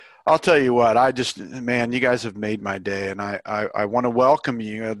I'll tell you what, man, you guys have made my day, and I want to welcome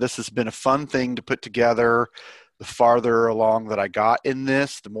you. This has been a fun thing to put together. The farther along that I got in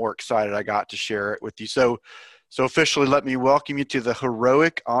this, the more excited I got to share it with you. So officially, let me welcome you to the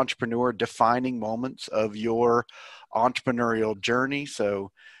heroic entrepreneur defining moments of your entrepreneurial journey.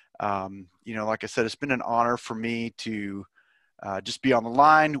 Like I said, it's been an honor for me to just be on the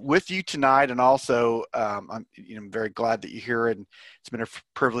line with you tonight. And also, I'm very glad that you're here. And it's been a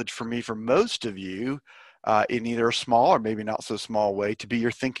privilege for me, for most of you, in either a small or maybe not so small way, to be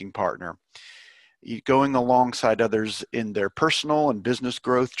your thinking partner. Going alongside others in their personal and business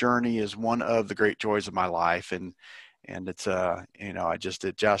growth journey is one of the great joys of my life. And it's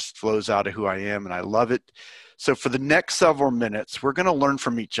it just flows out of who I am, and I love it. So for the next several minutes, we're going to learn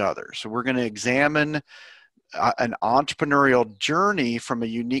from each other. So we're going to examine an entrepreneurial journey from a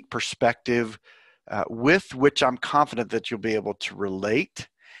unique perspective, with which I'm confident that you'll be able to relate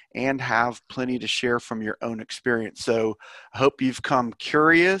and have plenty to share from your own experience. So I hope you've come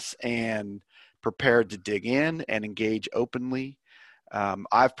curious and prepared to dig in and engage openly.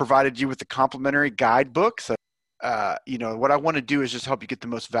 I've provided you with a complimentary guidebook. So, what I want to do is just help you get the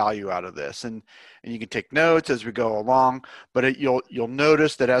most value out of this. And you can take notes as we go along, but you'll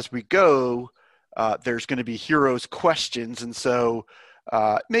notice that as we go, there's going to be heroes questions. And so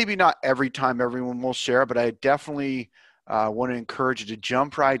maybe not every time everyone will share, but I definitely want to encourage you to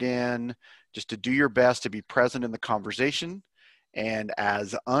jump right in, just to do your best to be present in the conversation and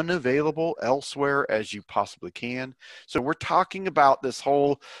as unavailable elsewhere as you possibly can. So we're talking about this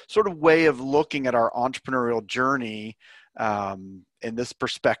whole sort of way of looking at our entrepreneurial journey in this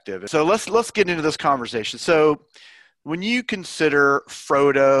perspective. So let's get into this conversation. So when you consider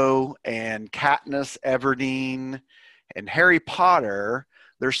Frodo and Katniss Everdeen and Harry Potter,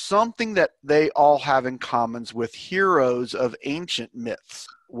 there's something that they all have in common with heroes of ancient myths.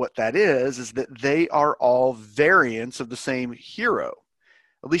 What that is that they are all variants of the same hero.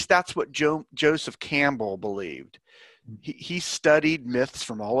 At least that's what Joseph Campbell believed. He studied myths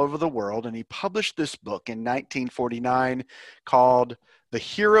from all over the world, and he published this book in 1949 called The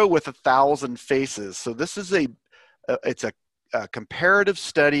Hero with a Thousand Faces. So this is a comparative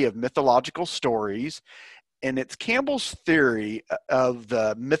study of mythological stories, and it's Campbell's theory of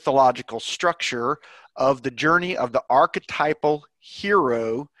the mythological structure of the journey of the archetypal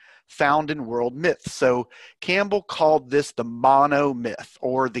hero found in world myths. So Campbell called this the monomyth,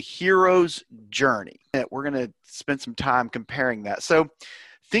 or the hero's journey. We're going to spend some time comparing that. So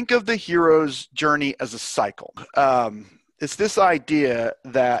think of the hero's journey as a cycle. It's this idea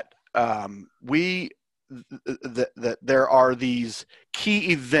that that there are these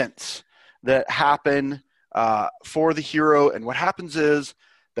key events that happen for the hero, and what happens is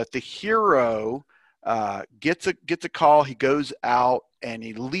that the hero gets a call. He goes out and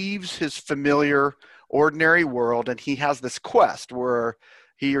he leaves his familiar, ordinary world, and he has this quest where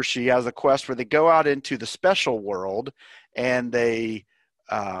he or she has a quest where they go out into the special world and they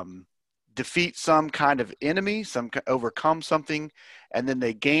defeat some kind of enemy, overcome something, and then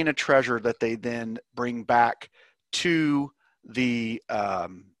they gain a treasure that they then bring back to their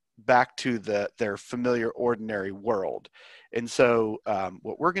familiar, ordinary world. And so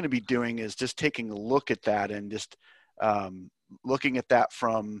what we're going to be doing is just taking a look at that and just looking at that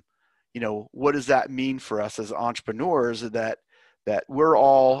from, what does that mean for us as entrepreneurs, that we're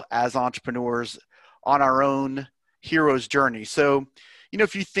all, as entrepreneurs, on our own hero's journey. So,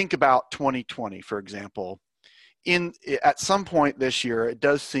 if you think about 2020, for example, at some point this year, it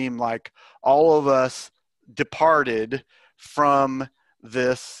does seem like all of us departed from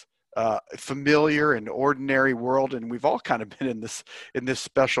this familiar and ordinary world, and we've all kind of been in this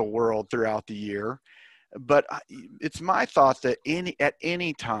special world throughout the year. But it's my thought that at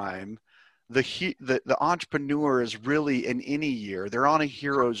any time, the entrepreneur is really, in any year, they're on a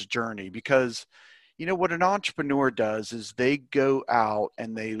hero's journey, because what an entrepreneur does is they go out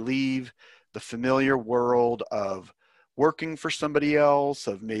and they leave the familiar world of working for somebody else,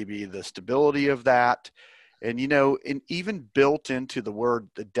 of maybe the stability of that. And, and even built into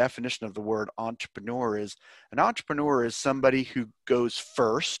the definition of the word entrepreneur is, an entrepreneur is somebody who goes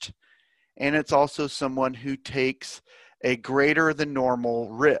first, and it's also someone who takes a greater than normal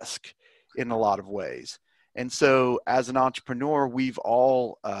risk in a lot of ways. And so as an entrepreneur, we've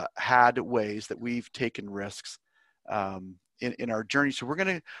all had ways that we've taken risks in our journey. So we're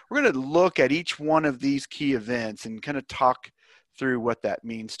going to look at each one of these key events and kind of talk through what that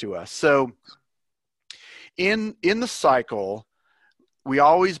means to us. So in the cycle, we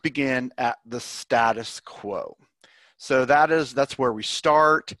always begin at the status quo. So that's where we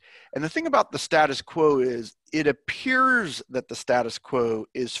start. And the thing about the status quo is it appears that the status quo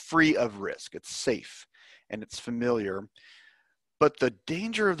is free of risk. It's safe and it's familiar. But the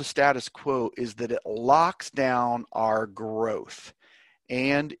danger of the status quo is that it locks down our growth,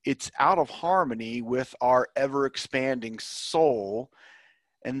 and it's out of harmony with our ever expanding soul.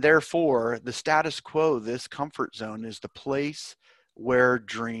 And therefore, the status quo, this comfort zone, is the place where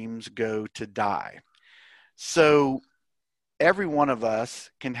dreams go to die. So every one of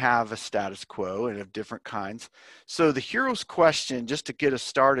us can have a status quo and of different kinds. So the hero's question, just to get us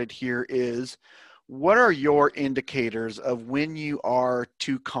started here, is what are your indicators of when you are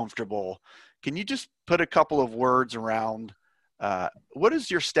too comfortable? Can you just put a couple of words around what is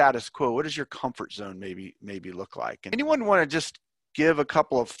your status quo? What does your comfort zone maybe look like? And anyone want to just give a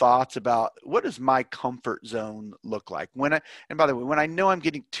couple of thoughts about what does my comfort zone look like? And by the way, when I know I'm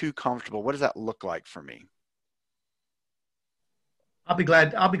getting too comfortable, what does that look like for me? I'll be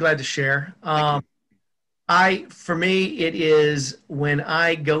glad to share. For me, it is when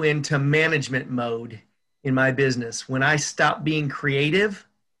I go into management mode in my business, when I stop being creative.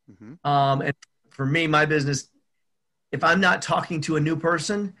 Mm-hmm. And for me, my business, if I'm not talking to a new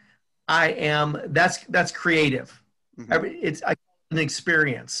person, that's creative. Mm-hmm. It's an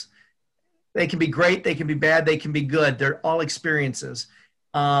experience. They can be great. They can be bad. They can be good. They're all experiences.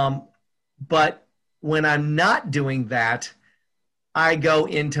 But when I'm not doing that, I go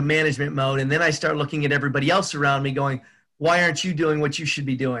into management mode, and then I start looking at everybody else around me going, why aren't you doing what you should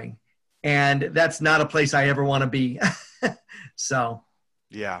be doing? And that's not a place I ever want to be. So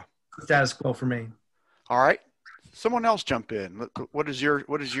yeah, status quo for me. All right. Someone else jump in. What does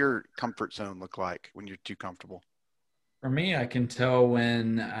your comfort zone look like when you're too comfortable? For me, I can tell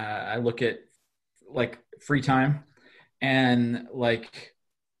when I look at like free time and like,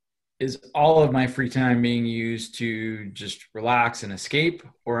 is all of my free time being used to just relax and escape,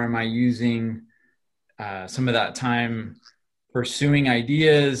 or am I using some of that time pursuing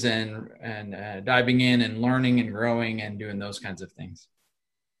ideas and diving in and learning and growing and doing those kinds of things?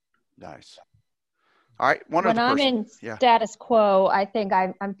 Nice. All right. When I'm in status quo, I think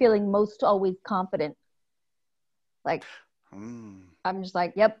I'm feeling most always confident. Like, I'm just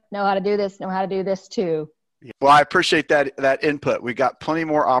like, yep, know how to do this too. Well, I appreciate that input. We got plenty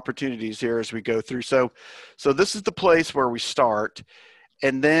more opportunities here as we go through. So this is the place where we start.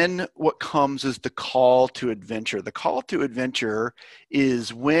 And then what comes is the call to adventure. The call to adventure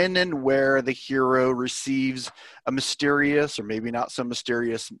is when and where the hero receives a mysterious, or maybe not so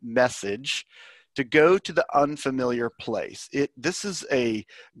mysterious, message to go to the unfamiliar place. This is a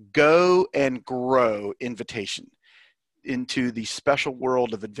go and grow invitation into the special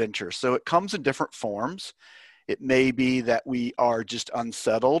world of adventure. So it comes in different forms. It may be that we are just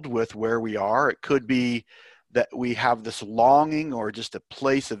unsettled with where we are. It could be that we have this longing or just a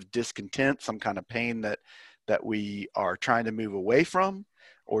place of discontent, some kind of pain that we are trying to move away from,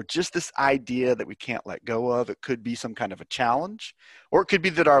 or just this idea that we can't let go of. It could be some kind of a challenge, or it could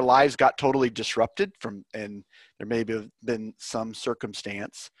be that our lives got totally disrupted and there may have been some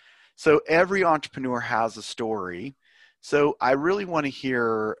circumstance. So every entrepreneur has a story. So I really want to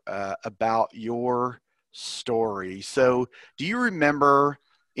hear about your story. So do you remember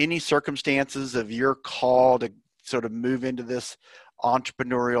any circumstances of your call to sort of move into this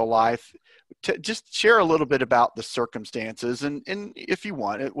entrepreneurial life? Just share a little bit about the circumstances, and if you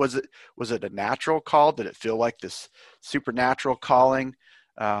want, was it a natural call? Did it feel like this supernatural calling?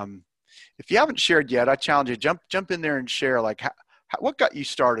 If you haven't shared yet, I challenge you, jump in there and share, like, what got you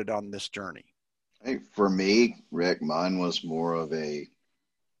started on this journey? I think for me, Rick, mine was more of a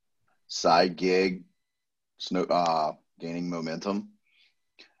side gig, gaining momentum,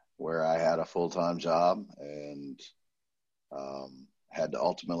 where I had a full-time job and had to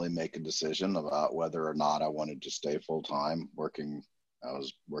ultimately make a decision about whether or not I wanted to stay full-time working. I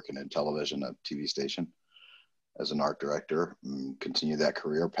was working in television, a TV station, as an art director, and continue that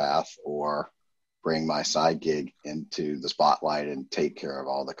career path, or bring my side gig into the spotlight and take care of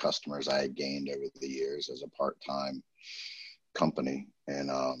all the customers I had gained over the years as a part-time company,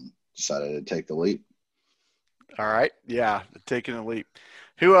 and decided to take the leap. All right. Yeah. Taking a leap.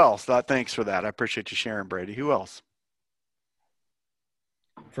 Who else? Thanks for that. I appreciate you sharing, Brady. Who else?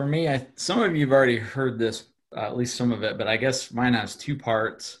 For me, some of you have already heard this, at least some of it, but I guess mine has two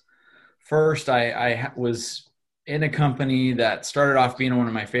parts. First, I was in a company that started off being one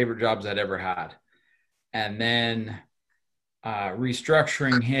of my favorite jobs I'd ever had. And then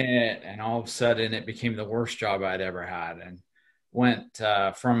restructuring hit, and all of a sudden it became the worst job I'd ever had, and went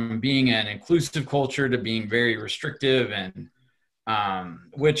from being an inclusive culture to being very restrictive and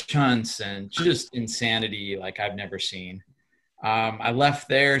witch hunts and just insanity like I've never seen. I left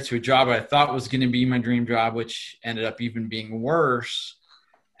there to a job I thought was going to be my dream job, which ended up even being worse.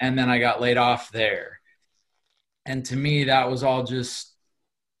 And then I got laid off there. And to me, that was all just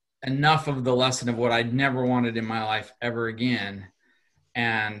enough of the lesson of what I'd never wanted in my life ever again.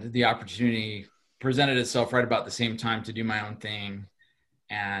 And the opportunity presented itself right about the same time to do my own thing.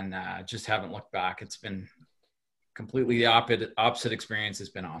 And just haven't looked back. It's been completely the opposite experience. It's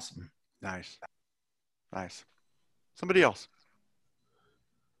been awesome. Nice. Somebody else.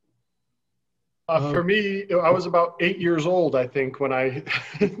 For me, I was about 8 years old, I think, when I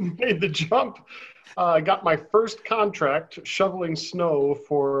made the jump. I got my first contract shoveling snow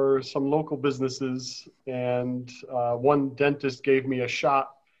for some local businesses, and one dentist gave me a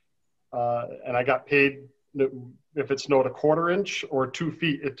shot, and I got paid. If it snowed a 1/4 inch or 2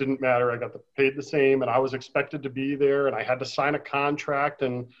 feet, it didn't matter. I got paid the same, and I was expected to be there, and I had to sign a contract.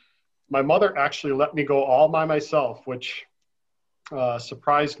 And my mother actually let me go all by myself, which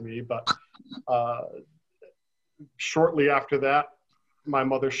surprised me. But shortly after that, my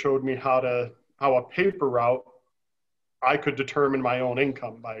mother showed me how a paper route, I could determine my own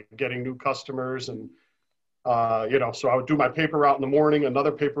income by getting new customers. And, so I would do my paper route in the morning,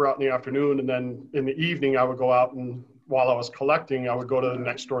 another paper route in the afternoon. And then in the evening, I would go out, and while I was collecting, I would go to the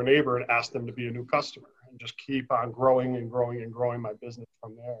next door neighbor and ask them to be a new customer, and just keep on growing and growing and growing my business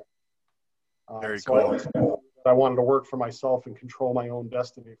from there. Very cool. I wanted to work for myself and control my own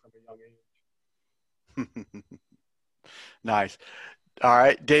destiny from a young age. Nice. All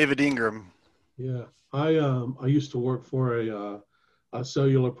right, David Ingram. Yeah, I used to work for a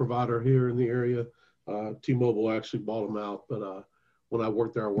cellular provider here in the area. T-Mobile actually bought them out, but when I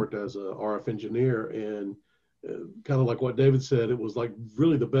worked there, I worked as a RF engineer, and kind of like what David said, it was like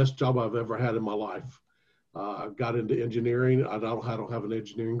really the best job I've ever had in my life. I got into engineering. I don't have an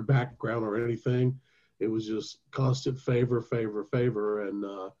engineering background or anything. It was just constant favor. And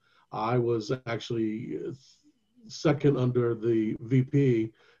I was actually second under the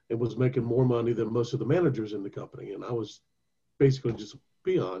VP and was making more money than most of the managers in the company. And I was basically just a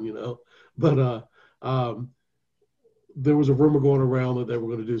peon, But there was a rumor going around that they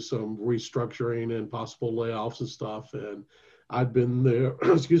were going to do some restructuring and possible layoffs and stuff. And I'd been there,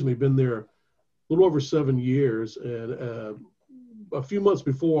 been there a little over 7 years. And a few months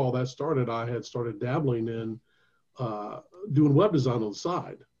before all that started, I had started dabbling in doing web design on the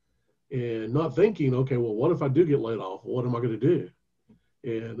side, and not thinking, okay, well, what if I do get laid off? What am I going to do?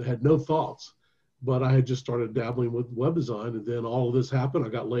 And I had no thoughts, but I had just started dabbling with web design. And then all of this happened. I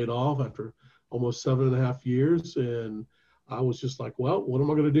got laid off after almost 7.5 years. And I was just like, well, what am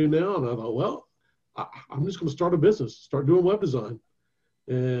I going to do now? And I thought, well, I'm just going to start a business, start doing web design.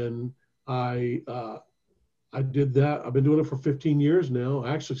 And I did that. I've been doing it for 15 years now.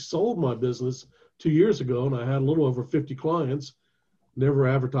 I actually sold my business 2 years ago, and I had a little over 50 clients. Never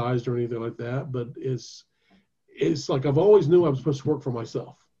advertised or anything like that, but it's like I've always knew I was supposed to work for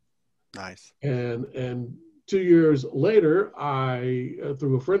myself. Nice. And 2 years later, I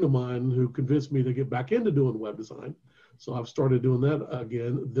through a friend of mine who convinced me to get back into doing web design. So I've started doing that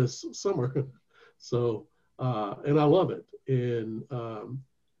again this summer. So and I love it. And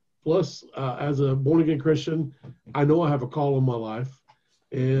plus, as a born again Christian, I know I have a call in my life,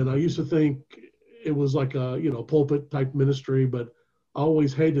 and I used to think it was like a pulpit type ministry, but I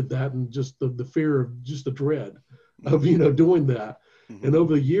always hated that, and just the fear of just the dread of doing that. Mm-hmm. And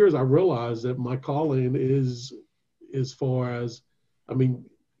over the years, I realized that my calling is as far as,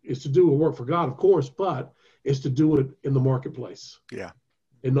 is to do a work for God, of course, but it's to do it in the marketplace. Yeah.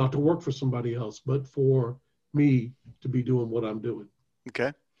 And not to work for somebody else, but for me to be doing what I'm doing.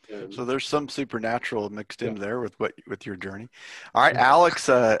 Okay. So there's some supernatural mixed in there with your journey. All right, Alex,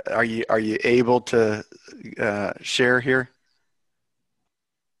 are you able to share here?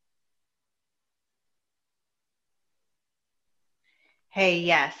 Hey,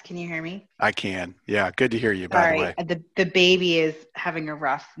 yes. Can you hear me? I can. Yeah. Good to hear you, by the way. The baby is having a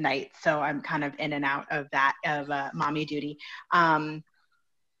rough night, so I'm kind of in and out of that, of mommy duty. I'm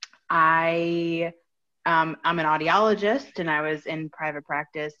an audiologist, and I was in private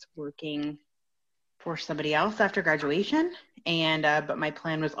practice working for somebody else after graduation. And, but my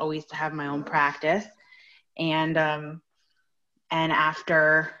plan was always to have my own practice. And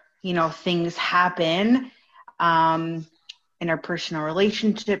after, things happen, interpersonal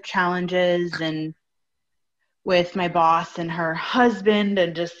relationship challenges, and with my boss and her husband,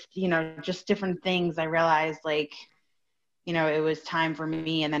 and just different things, I realized, like, it was time for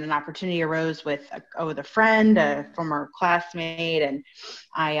me. And then an opportunity arose with a friend, a former classmate, and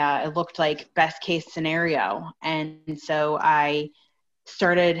it looked like best case scenario. And so I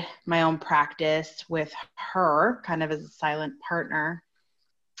started my own practice with her, kind of as a silent partner.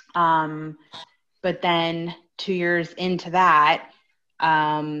 But then 2 years into that,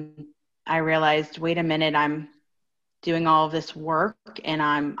 I realized, wait a minute, I'm doing all of this work, and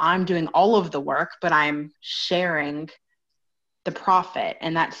I'm doing all of the work, but I'm sharing the profit,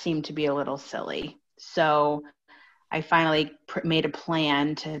 and that seemed to be a little silly. So I finally made a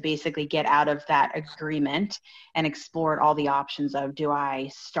plan to basically get out of that agreement and explored all the options of, do I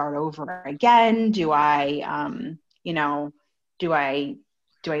start over again? Do I, do I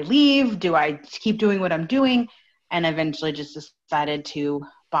leave? Do I keep doing what I'm doing? And eventually just decided to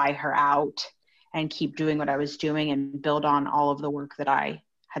buy her out and keep doing what I was doing and build on all of the work that I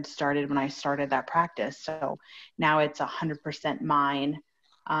had started when I started that practice. So now it's 100% mine.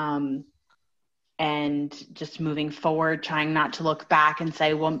 And just moving forward, trying not to look back and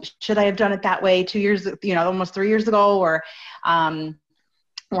say, well, should I have done it that way 2 years, almost 3 years ago, or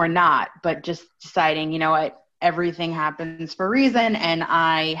not, but just deciding, what, everything happens for a reason. And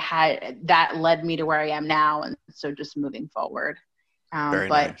that led me to where I am now. And so just moving forward, but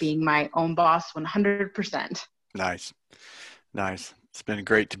nice. Being my own boss 100%. Nice. It's been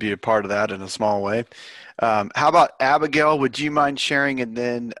great to be a part of that in a small way. How about Abigail? Would you mind sharing? And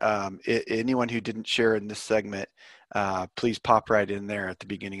then anyone who didn't share in this segment, please pop right in there at the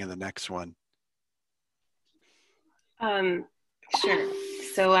beginning of the next one. Sure.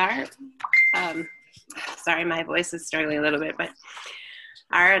 So our, sorry, my voice is struggling a little bit, but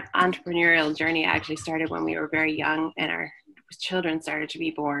our entrepreneurial journey actually started when we were very young and our children started to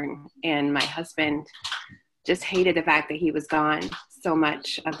be born. And my husband just hated the fact that he was gone so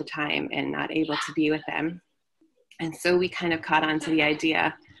much of the time and not able to be with them. And so we kind of caught on to the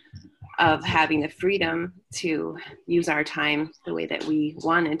idea of having the freedom to use our time the way that we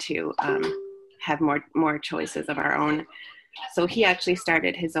wanted to, have more choices of our own. So he actually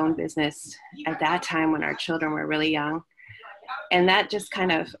started his own business at that time when our children were really young. And that just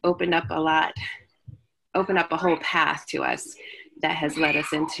kind of opened up a whole path to us that has led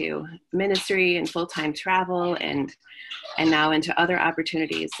us into ministry and full-time travel and now into other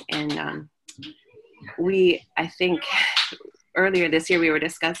opportunities. And I think earlier this year we were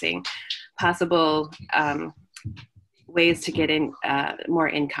discussing possible ways to get in more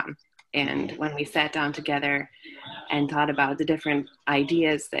income. And when we sat down together and thought about the different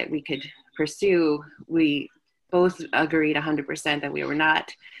ideas that we could pursue, we both agreed 100% that we were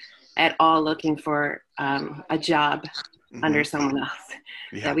not at all looking for a job under someone else,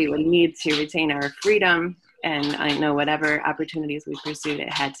 that we would need to retain our freedom. And I know whatever opportunities we pursued,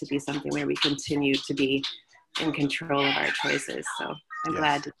 it had to be something where we continue to be in control of our choices. So I'm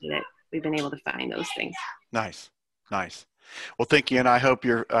glad that we've been able to find those things. Nice. Well, thank you. And I hope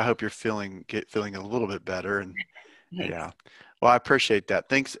you're feeling a little bit better. And yeah. Well, I appreciate that.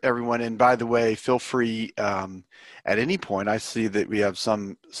 Thanks, everyone. And by the way, feel free at any point. I see that we have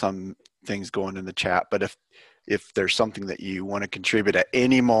some things going in the chat, but if there's something that you want to contribute at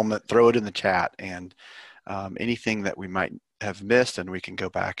any moment, throw it in the chat, and anything that we might have missed, and we can go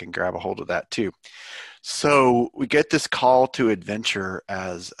back and grab a hold of that too. So we get this call to adventure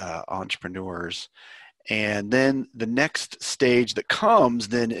as entrepreneurs. And then the next stage that comes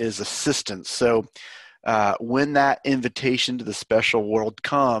then is assistance. So when that invitation to the special world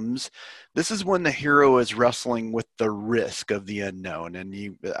comes, this is when the hero is wrestling with the risk of the unknown.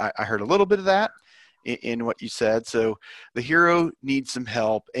 And I heard a little bit of that in what you said. So the hero needs some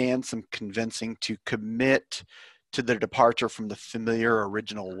help and some convincing to commit to their departure from the familiar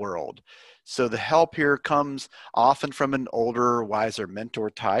original world. So the help here comes often from an older, wiser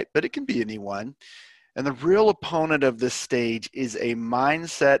mentor type, but it can be anyone. And the real opponent of this stage is a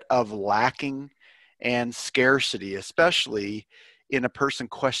mindset of lacking and scarcity, especially in a person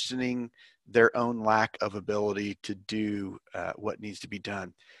questioning their own lack of ability to do what needs to be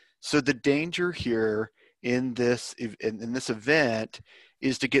done. So the danger here in this event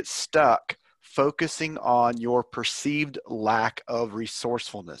is to get stuck focusing on your perceived lack of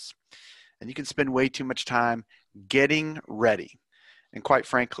resourcefulness. And you can spend way too much time getting ready. And quite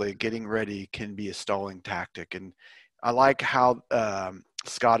frankly, getting ready can be a stalling tactic. And I like how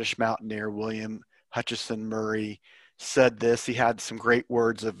Scottish mountaineer William Hutchison Murray said this. He had some great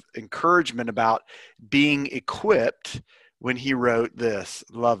words of encouragement about being equipped when he wrote this.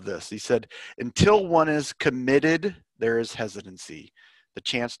 Love this. He said, until one is committed, there is hesitancy, the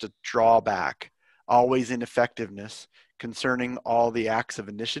chance to draw back, always ineffectiveness concerning all the acts of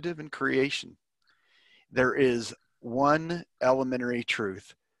initiative and creation. There is one elementary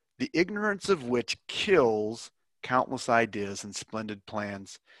truth, the ignorance of which kills countless ideas and splendid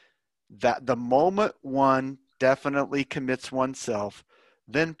plans, that the moment one definitely commits oneself,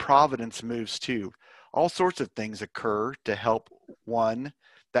 then providence moves too. All sorts of things occur to help one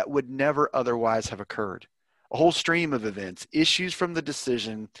that would never otherwise have occurred. A whole stream of events issues from the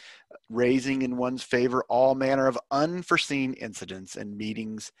decision, raising in one's favor all manner of unforeseen incidents and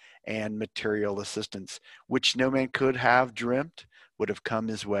meetings and material assistance, which no man could have dreamt would have come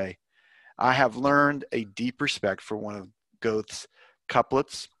his way. I have learned a deep respect for one of Goethe's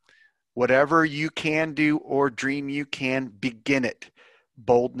couplets. Whatever you can do or dream you can, begin it.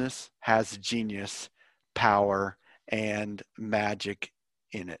 Boldness has genius, power, and magic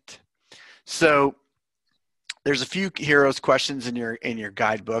in it. So there's a few heroes questions in your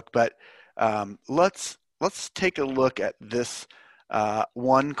guidebook, but let's take a look at this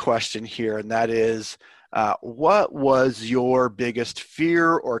one question here, and that is, what was your biggest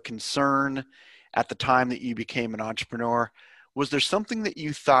fear or concern at the time that you became an entrepreneur? Was there something that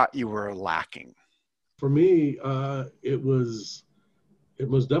you thought you were lacking? For me, it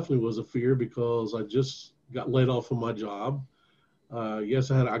most definitely was a fear because I just got laid off from my job.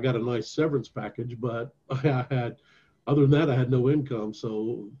 Yes, I got a nice severance package, but other than that, I had no income.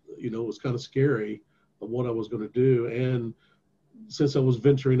 So, it was kind of scary of what I was going to do. And since I was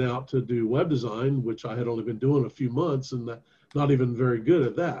venturing out to do web design, which I had only been doing a few months and not even very good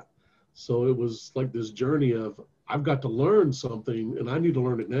at that. So it was like this journey of, I've got to learn something and I need to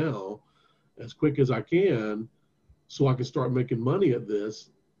learn it now as quick as I can so I can start making money at this.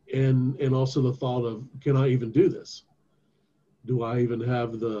 And also the thought of, can I even do this? Do I even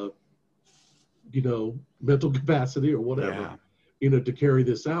have the, mental capacity or whatever, to carry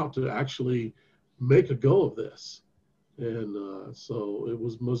this out, to actually make a go of this? And so it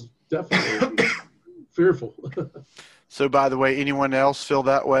was most definitely fearful. So by the way, anyone else feel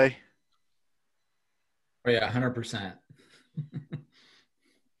that way? Oh yeah, 100%.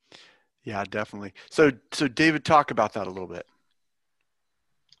 Yeah, definitely. So David, talk about that a little bit.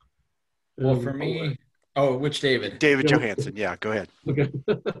 Well, for me, which David? David Johansen. Yeah, go ahead. Okay.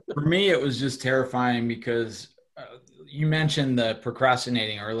 For me, it was just terrifying because you mentioned the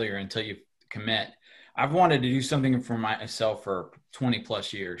procrastinating earlier until you commit. I've wanted to do something for myself for 20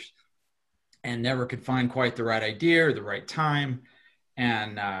 plus years and never could find quite the right idea or the right time.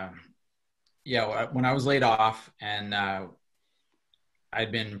 And when I was laid off and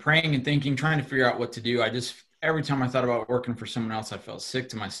I'd been praying and thinking, trying to figure out what to do, every time I thought about working for someone else, I felt sick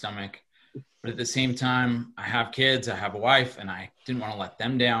to my stomach. But at the same time, I have kids, I have a wife, and I didn't want to let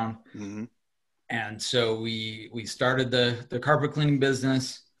them down. Mm-hmm. And so we started the carpet cleaning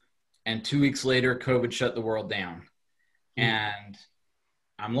business, and 2 weeks later, COVID shut the world down. Mm-hmm. And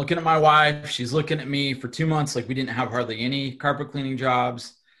I'm looking at my wife, she's looking at me. For 2 months, like, we didn't have hardly any carpet cleaning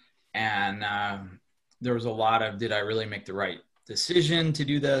jobs. And there was a lot of, did I really make the right decision to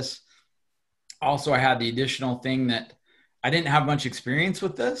do this? Also, I had the additional thing that I didn't have much experience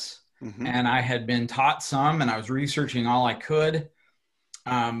with this. Mm-hmm. And I had been taught some, and I was researching all I could.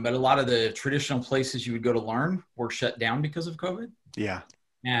 But a lot of the traditional places you would go to learn were shut down because of COVID. Yeah.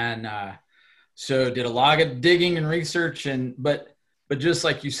 And so did a lot of digging and research. But just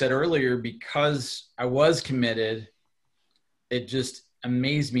like you said earlier, because I was committed, it just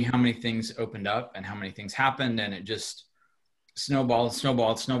amazed me how many things opened up and how many things happened. And it just snowballed.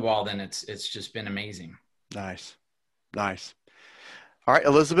 And it's just been amazing. Nice. All right,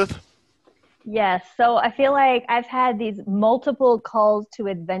 Elizabeth. Yes. So I feel like I've had these multiple calls to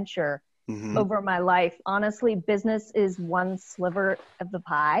adventure over my life. Honestly, business is one sliver of the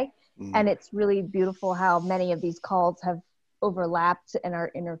pie. Mm-hmm. And it's really beautiful how many of these calls have overlapped and are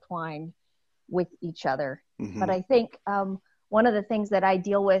intertwined with each other. Mm-hmm. But I think one of the things that I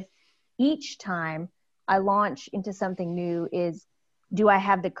deal with each time I launch into something new is, do I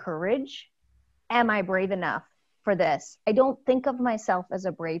have the courage? Am I brave enough for this? I don't think of myself as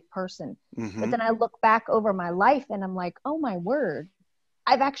a brave person, but then I look back over my life and I'm like, oh my word,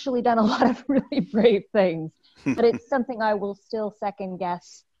 I've actually done a lot of really brave things, but it's something I will still second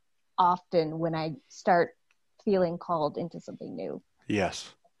guess often when I start feeling called into something new.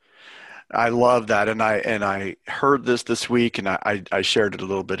 Yes. I love that. And I heard this week, and I shared it a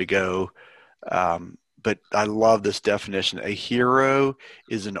little bit ago. But I love this definition. A hero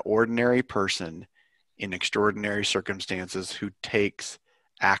is an ordinary person in extraordinary circumstances who takes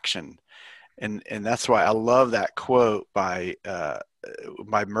action. And that's why I love that quote by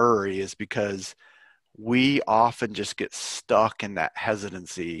Murray, is because we often just get stuck in that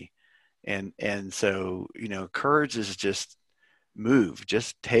hesitancy. And so, courage is just move,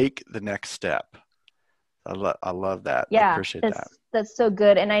 just take the next step. I love that. I Yeah, appreciate that. that's so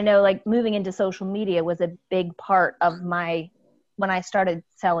good. And I know like moving into social media was a big part of when I started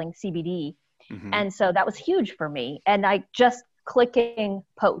selling CBD. Mm-hmm. And so that was huge for me. And I just clicking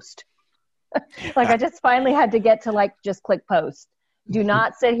post. Like I just finally had to get to like just click post. Do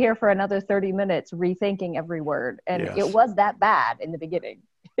not sit here for another 30 minutes rethinking every word. And Yes. it was that bad in the beginning.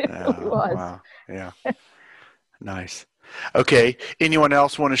 It really was. Wow. Yeah. Nice. Okay. Anyone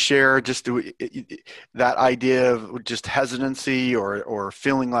else want to share just that idea of just hesitancy or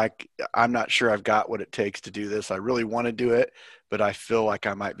feeling like I'm not sure I've got what it takes to do this. I really want to do it, but I feel like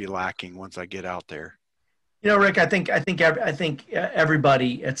I might be lacking once I get out there. You know, Rick, I think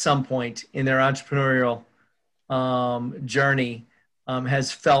everybody at some point in their entrepreneurial journey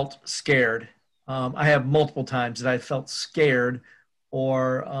has felt scared. I have multiple times that I felt scared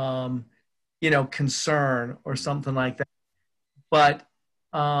or, concern or something like that. But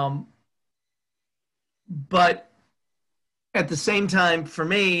at the same time, for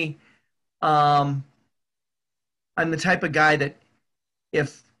me, I'm the type of guy that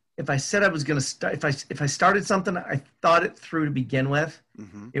if I said I was going to start, if I started something, I thought it through to begin with.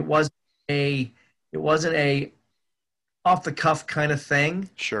 Mm-hmm. It wasn't a off the cuff kind of thing.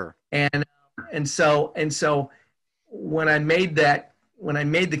 Sure. And so when I made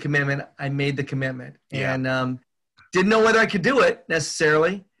the commitment, I made the commitment. Yeah. And didn't know whether I could do it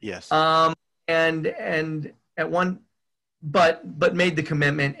necessarily. Yes. And at one, but made the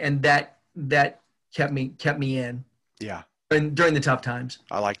commitment, and that kept me in. Yeah. And during the tough times.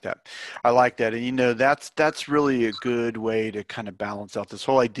 I like that. And that's really a good way to kind of balance out this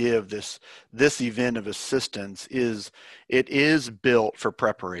whole idea of this event of assistance. It is built for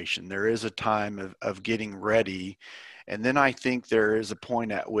preparation. There is a time of getting ready. And then I think there is a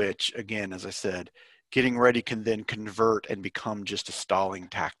point at which, again, as I said, getting ready can then convert and become just a stalling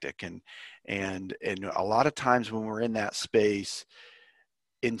tactic. And a lot of times when we're in that space,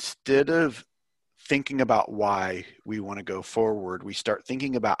 instead of thinking about why we want to go forward, we start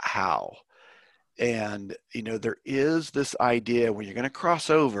thinking about how. And, there is this idea when you're going to cross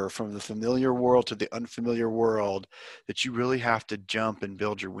over from the familiar world to the unfamiliar world that you really have to jump and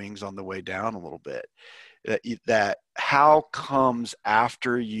build your wings on the way down a little bit. That how comes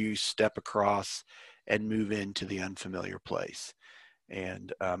after you step across and move into the unfamiliar place.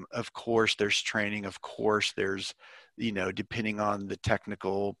 And of course, there's training. Of course, there's, depending on the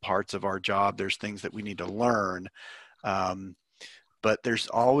technical parts of our job, there's things that we need to learn. But there's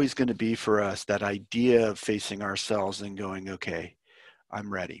always going to be for us that idea of facing ourselves and going, okay,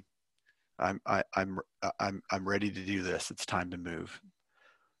 I'm ready. I'm ready to do this. It's time to move.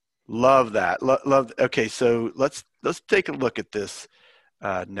 Love that. Love. Okay, so let's take a look at this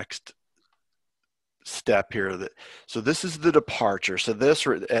next step here. So this is the departure. So this,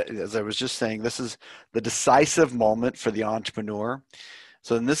 as I was just saying, this is the decisive moment for the entrepreneur.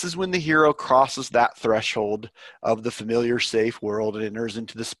 So this is when the hero crosses that threshold of the familiar, safe world and enters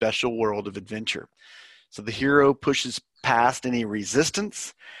into the special world of adventure. So the hero pushes past any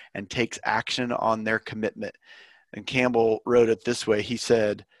resistance and takes action on their commitment. And Campbell wrote it this way. He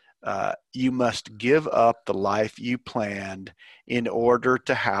said, you must give up the life you planned in order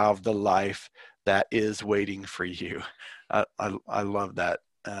to have the life that is waiting for you. I love that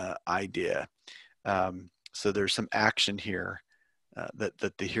idea. So there's some action here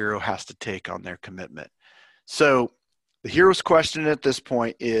that the hero has to take on their commitment. So the hero's question at this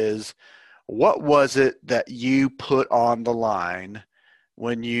point is, what was it that you put on the line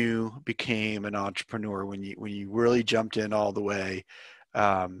when you became an entrepreneur, when you really jumped in all the way?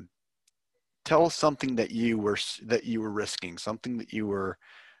 Tell us something that you were risking, something that you were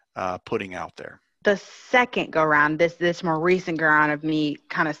putting out there. The second go round, this more recent go round of me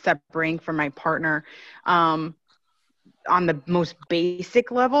kind of separating from my partner, on the most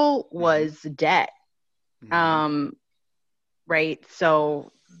basic level was debt. Mm-hmm. Right.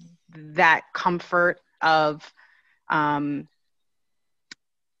 So that comfort of, that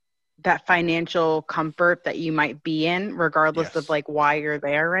financial comfort that you might be in, regardless Yes. of like why you're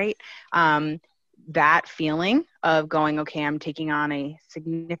there. Right. That feeling of going, okay, I'm taking on a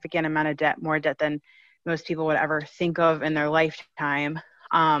significant amount of debt, more debt than most people would ever think of in their lifetime.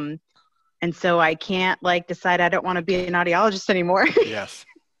 And so I can't decide I don't want to be an audiologist anymore. Yes.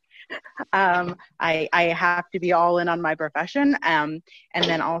 I have to be all in on my profession. And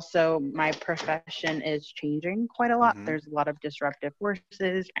then also my profession is changing quite a lot. Mm-hmm. There's a lot of disruptive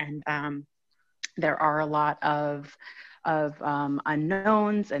forces, and there are a lot of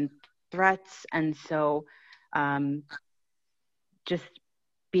unknowns and threats. And so just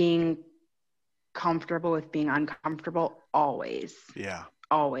being comfortable with being uncomfortable always. Yeah.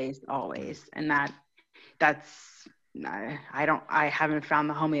 Always. And that I haven't found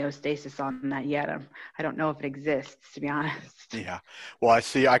the homeostasis on that yet. I don't know if it exists, to be honest. Yeah. Well,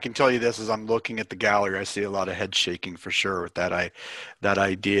 I can tell you this as I'm looking at the gallery, I see a lot of head shaking for sure with that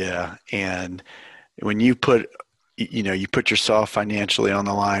idea. And when you put yourself financially on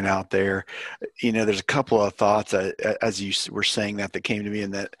the line out there, there's a couple of thoughts as you were saying that came to me,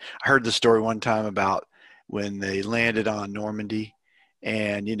 and that I heard the story one time about when they landed on Normandy,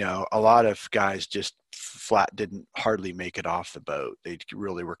 and, a lot of guys just flat didn't hardly make it off the boat. They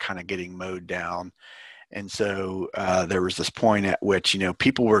really were kind of getting mowed down. And so there was this point at which,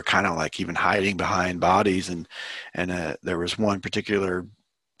 people were kind of like even hiding behind bodies. And there was one particular,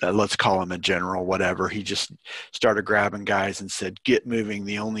 let's call him a general, whatever. He just started grabbing guys and said, "Get moving.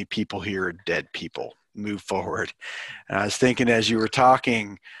 The only people here are dead people. Move forward." And I was thinking as you were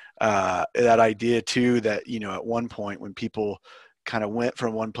talking, that idea too, that, at one point when people kind of went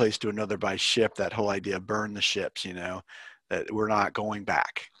from one place to another by ship, that whole idea of burn the ships, that we're not going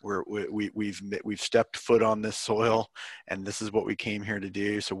back. We've stepped foot on this soil, and this is what we came here to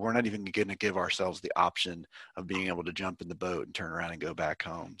do. So we're not even going to give ourselves the option of being able to jump in the boat and turn around and go back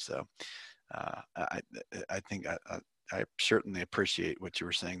home. So I think I certainly appreciate what you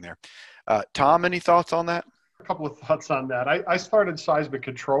were saying there. Tom, any thoughts on that? A couple of thoughts on that. I started Seismic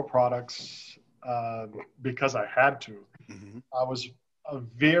Control Products because I had to. Mm-hmm. I was a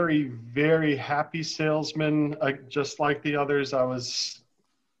very, very happy salesman, just like the others.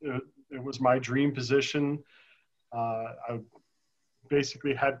 It was my dream position. I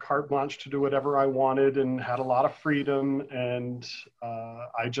basically had carte blanche to do whatever I wanted and had a lot of freedom. And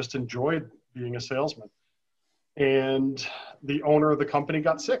I just enjoyed being a salesman. And the owner of the company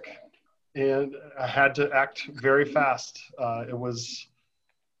got sick, and I had to act very fast.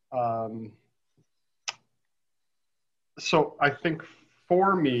 So I think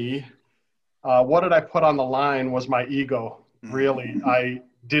for me, what did I put on the line was my ego. Really, I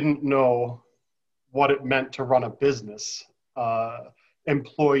didn't know what it meant to run a business,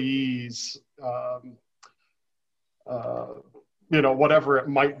 employees, whatever it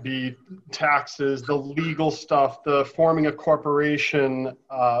might be, taxes, the legal stuff, the forming a corporation.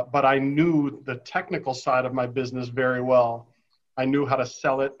 But I knew the technical side of my business very well. I knew how to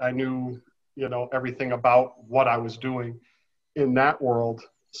sell it. I knew everything about what I was doing in that world.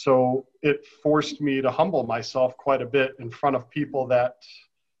 So it forced me to humble myself quite a bit in front of people that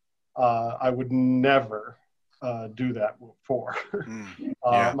I would never do that for.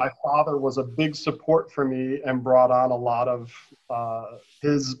 Yeah. My father was a big support for me and brought on a lot of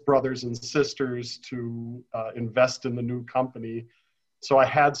his brothers and sisters to invest in the new company. So I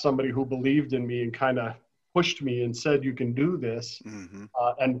had somebody who believed in me and kind of pushed me and said, "You can do this,"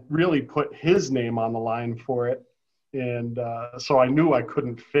 and really put his name on the line for it. And so I knew I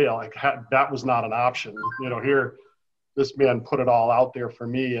couldn't fail. That was not an option. Here, this man put it all out there for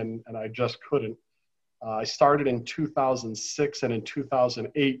me, and I just couldn't. I started in 2006, and in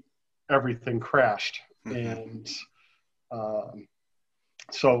 2008, everything crashed. And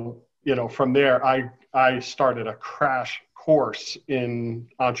so, from there, I started a crash course in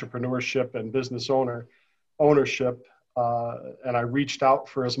entrepreneurship and business ownership, and I reached out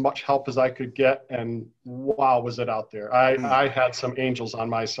for as much help as I could get, and wow, was it out there. I had some angels on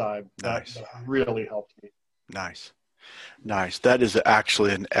my side. Nice. That really helped me. Nice. That is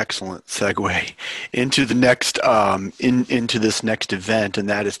actually an excellent segue into the next into this next event, and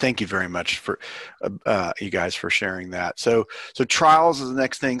that is, thank you very much for you guys for sharing that. So trials is the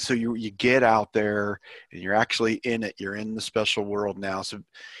next thing. So you get out there and you're actually in it. You're in the special world now. So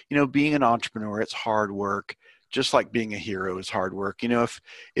being an entrepreneur, it's hard work. Just like being a hero is hard work.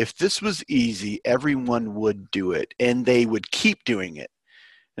 If this was easy, everyone would do it, and they would keep doing it.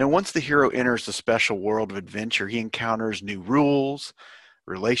 Now, once the hero enters the special world of adventure, he encounters new rules,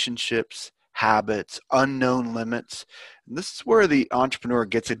 relationships, habits, unknown limits. And this is where the entrepreneur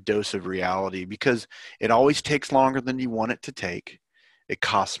gets a dose of reality, because it always takes longer than you want it to take. It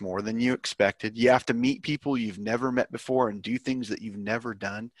costs more than you expected. You have to meet people you've never met before and do things that you've never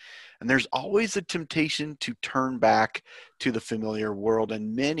done. And there's always a temptation to turn back to the familiar world.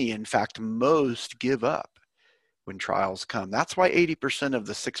 And many, in fact, most give up when trials come. That's why 80% of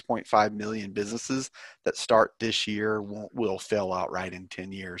the 6.5 million businesses that start this year will fail outright in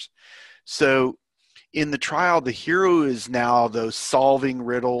 10 years. So in the trial, the hero is now those solving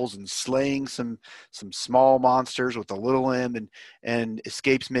riddles and slaying some small monsters with a little m, and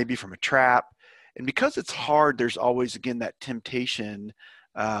escapes maybe from a trap. And because it's hard, there's always, again, that temptation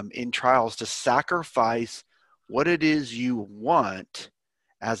in trials to sacrifice what it is you want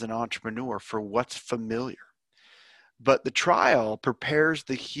as an entrepreneur for what's familiar. but the trial prepares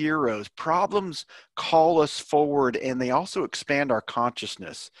the heroes. Problems call us forward, and they also expand our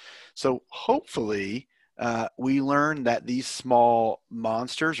consciousness. So hopefully we learn that these small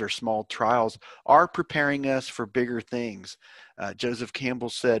monsters or small trials are preparing us for bigger things. Joseph Campbell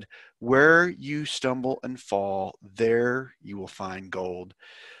said, "Where you stumble and fall, there you will find gold."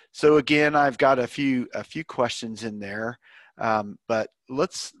 So again, I've got a few questions in there, but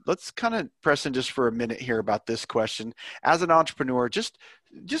let's kind of press in just for a minute here about this question. As an entrepreneur, just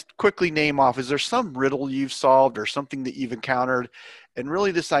quickly name off, is there some riddle you've solved or something that you've encountered? And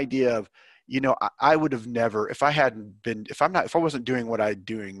really this idea of, I would have never, if I wasn't doing what I'm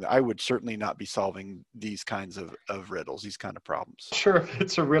doing, I would certainly not be solving these kinds of riddles, these kind of problems. Sure if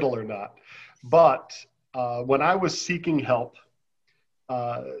it's a riddle or not. But when I was seeking help,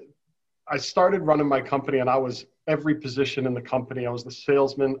 I started running my company, and I was every position in the company. I was the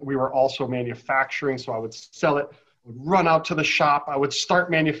salesman. We were also manufacturing, so I would sell it, would run out to the shop. I would start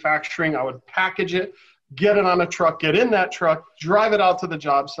manufacturing. I would package it, get it on a truck, get in that truck, drive it out to the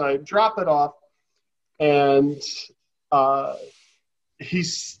job site, drop it off. And the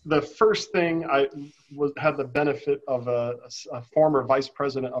first thing I had the benefit of a former vice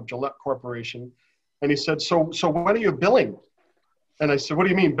president of Gillette Corporation. And he said, so when are you billing? And I said, what do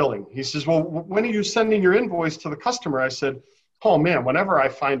you mean billing? He says, well, when are you sending your invoice to the customer? I said, oh man, whenever I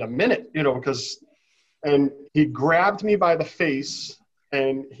find a minute, and he grabbed me by the face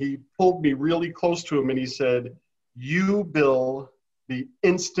and he pulled me really close to him and he said, you bill the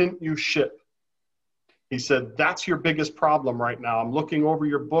instant you ship. He said, that's your biggest problem right now. I'm looking over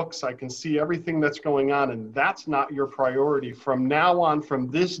your books. I can see everything that's going on, and that's not your priority. From now on,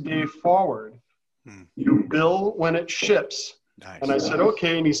 from this day forward, you bill when it ships. Nice. And I said,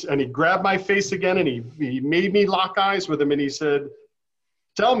 okay. And he grabbed my face again, and he made me lock eyes with him. And he said,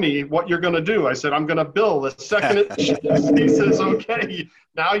 tell me what you're going to do. I said, I'm going to bill the second it ships. He says, okay,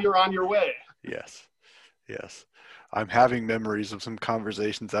 now you're on your way. Yes. I'm having memories of some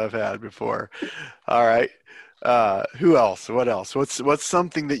conversations I've had before. All right. Who else? What else? What's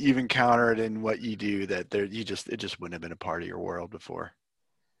something that you've encountered in what you do that it just wouldn't have been a part of your world before?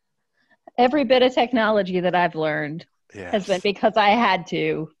 Every bit of technology that I've learned has been because I had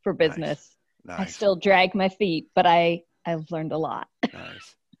to for business. Nice. I still drag my feet, but I've learned a lot.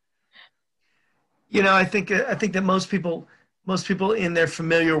 Nice. I think that most people in their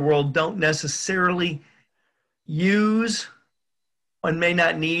familiar world don't necessarily use and may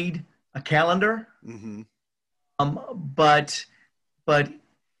not need a calendar. Mm-hmm. But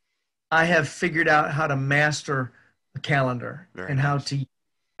I have figured out how to master a calendar. Very nice. How to.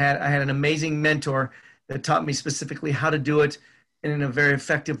 I had an amazing mentor that taught me specifically how to do it in a very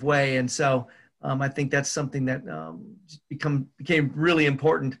effective way. And so I think that's something that became really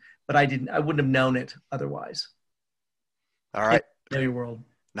important, but I wouldn't have known it otherwise. All right. In your world.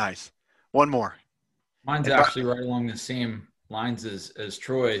 Nice. One more. Mine's actually right along the same lines as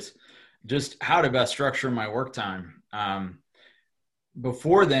Troy's, just how to best structure my work time.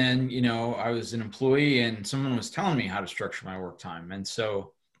 Before then, I was an employee and someone was telling me how to structure my work time. And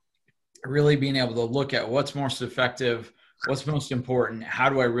so really being able to look at what's most effective, what's most important, how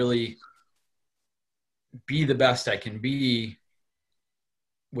do I really be the best I can be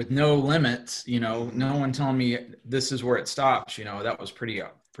with no limits, no one telling me this is where it stops, that was pretty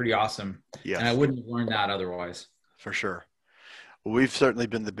awesome. Yes. And I wouldn't have learned that otherwise. For sure. Well, we've certainly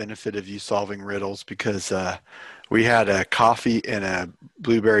been the benefit of you solving riddles because we had a coffee and a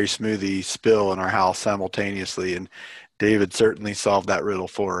blueberry smoothie spill in our house simultaneously, and David certainly solved that riddle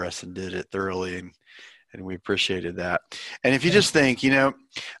for us and did it thoroughly, and we appreciated that. And if you just think,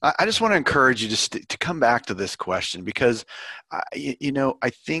 I just want to encourage you to come back to this question because,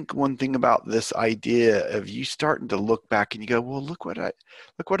 I think one thing about this idea of you starting to look back and you go, well, look what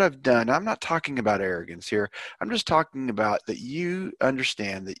I've done. I'm not talking about arrogance here. I'm just talking about that you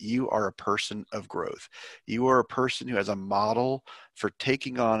understand that you are a person of growth. You are a person who has a model for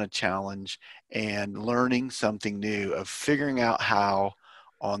taking on a challenge and learning something new, of figuring out how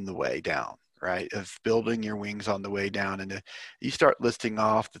on the way down. Right, of building your wings on the way down, and you start listing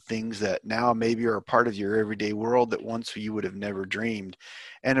off the things that now maybe are a part of your everyday world that once you would have never dreamed.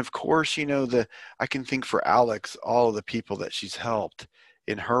 And of course, I can think for Alex, all of the people that she's helped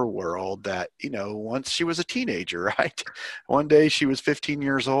in her world that, once she was a teenager, right? One day she was 15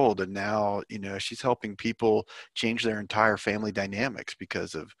 years old, and now, she's helping people change their entire family dynamics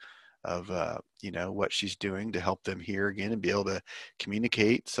because of what she's doing to help them hear again and be able to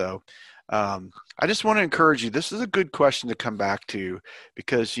communicate. So I just want to encourage you. This is a good question to come back to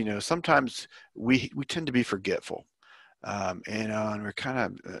because, sometimes we tend to be forgetful. And we're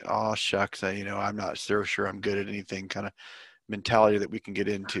kind of, oh shucks, I'm not so sure I'm good at anything kind of mentality that we can get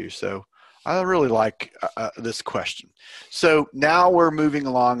into. So I really like this question. So now we're moving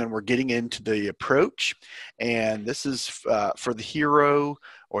along and we're getting into the approach. And this is for the hero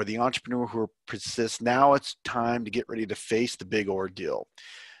or the entrepreneur who persists. Now it's time to get ready to face the big ordeal.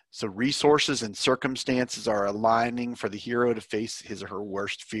 So resources and circumstances are aligning for the hero to face his or her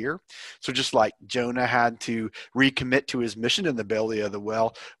worst fear. So just like Jonah had to recommit to his mission in the belly of the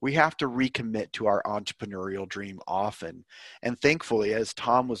whale, we have to recommit to our entrepreneurial dream often. And thankfully, as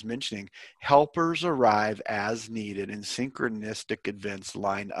Tom was mentioning, helpers arrive as needed and synchronistic events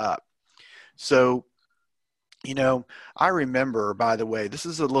line up. So I remember, by the way, this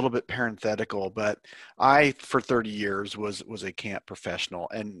is a little bit parenthetical, but I, for 30 years, was a camp professional,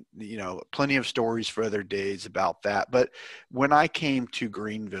 and, plenty of stories for other days about that. But when I came to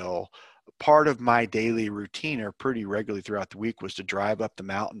Greenville, part of my daily routine, or pretty regularly throughout the week, was to drive up the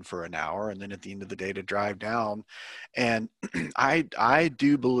mountain for an hour, and then at the end of the day to drive down. And I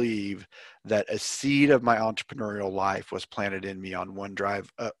do believe that a seed of my entrepreneurial life was planted in me on one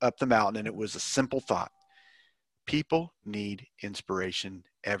drive up the mountain, and it was a simple thought. People need inspiration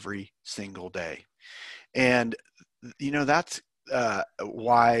every single day. And, that's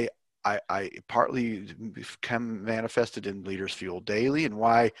why I partly become manifested in Leaders Fuel Daily, and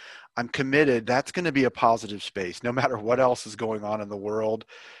why I'm committed. That's going to be a positive space. No matter what else is going on in the world,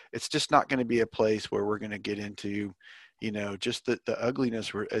 it's just not going to be a place where we're going to get into just the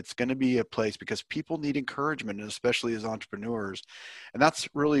ugliness. Where it's going to be a place because people need encouragement, and especially as entrepreneurs. And that's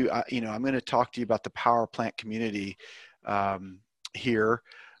really, I'm going to talk to you about the Power Plant community here.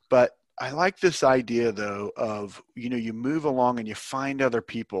 But I like this idea, though, of, you move along and you find other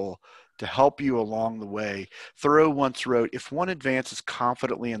people to help you along the way. Thoreau once wrote, "If one advances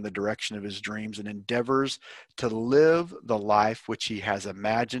confidently in the direction of his dreams and endeavors to live the life which he has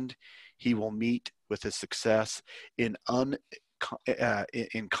imagined, he will meet with his success in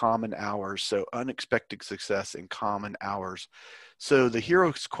common hours." So unexpected success in common hours. So the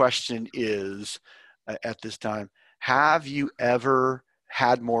hero's question is, at this time, have you ever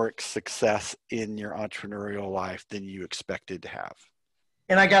had more success in your entrepreneurial life than you expected to have?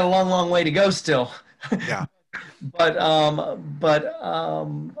 And I got a long, long way to go still. Yeah. But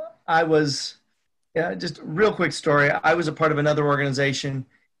I was, just a real quick story. I was a part of another organization.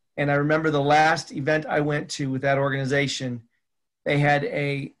 And I remember the last event I went to with that organization, they had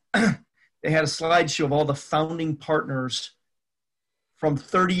a slideshow of all the founding partners from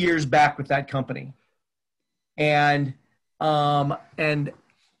 30 years back with that company. And I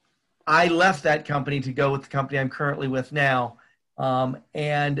left that company to go with the company I'm currently with now.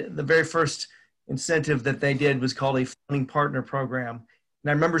 And the very first incentive that they did was called a founding partner program. And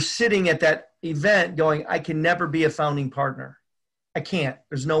I remember sitting at that event going, I can never be a founding partner. I can't.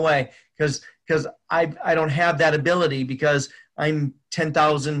 There's no way, because I don't have that ability, because I'm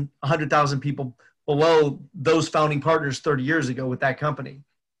 10,000, 100,000 people below those founding partners 30 years ago with that company.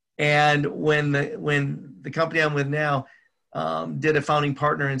 And when the company I'm with now did a founding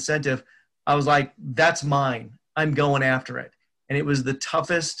partner incentive, I was like, that's mine. I'm going after it. And it was the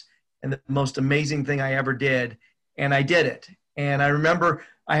toughest and the most amazing thing I ever did. And I did it. And I remember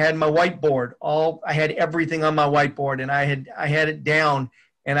I had my whiteboard, I had everything on my whiteboard, and I had it down,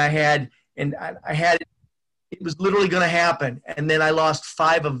 and I had it was literally going to happen. And then I lost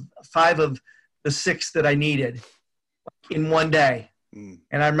five of the 6 that I needed in one day. And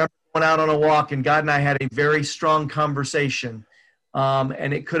I remember going out on a walk, and God and I had a very strong conversation.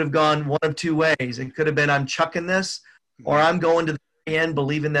 And it could have gone one of two ways. It could have been, I'm chucking this, or I'm going to the end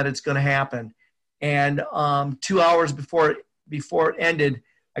believing that it's going to happen. And 2 hours before it ended,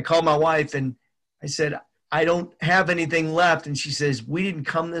 I called my wife and I said, I don't have anything left. And she says, we didn't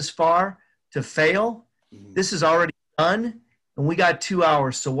come this far to fail. This is already done. And we got 2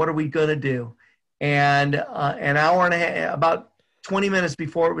 hours. So what are we going to do? And an hour and a half, about 20 minutes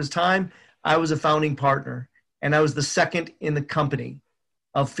before it was time, I was a founding partner. And I was the second in the company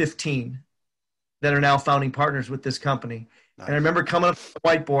of 15 that are now founding partners with this company. Nice. And I remember coming up to the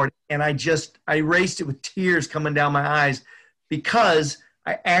whiteboard, and I erased it with tears coming down my eyes, because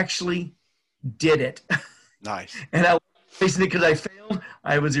I actually did it. Nice. And I was erasing it because I failed.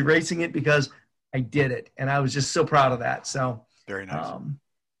 I was erasing it because I did it. And I was just so proud of that. So very nice.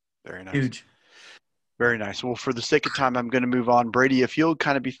 Very nice. Huge. Very nice. Well, for the sake of time, I'm going to move on. Brady, if you'll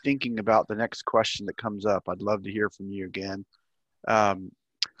kind of be thinking about the next question that comes up, I'd love to hear from you again.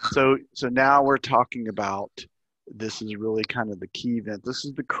 So now we're talking about, this is really kind of the key event. This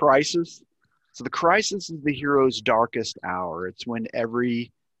is the crisis. So the crisis is the hero's darkest hour. It's when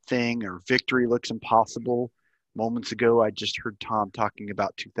everything or victory looks impossible, Moments ago, I just heard Tom talking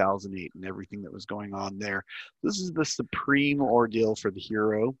about 2008 and everything that was going on there. This is the supreme ordeal for the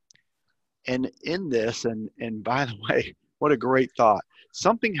hero. And in this, and by the way, what a great thought.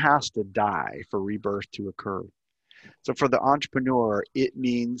 Something has to die for rebirth to occur. So for the entrepreneur, it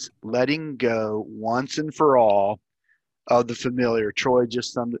means letting go once and for all of the familiar. Troy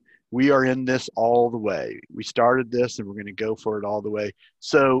just summed it. We are in this all the way. We started this and we're going to go for it all the way.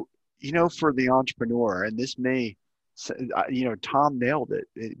 So, for the entrepreneur, and this may, Tom nailed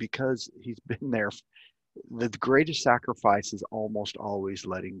it because he's been there. The greatest sacrifice is almost always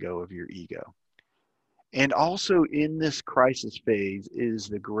letting go of your ego. And also in this crisis phase is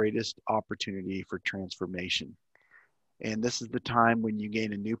the greatest opportunity for transformation. And this is the time when you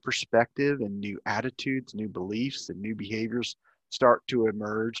gain a new perspective and new attitudes, new beliefs, and new behaviors start to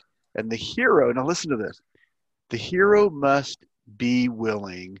emerge. And the hero, now listen to this, the hero must be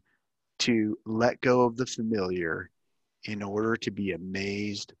willing to let go of the familiar in order to be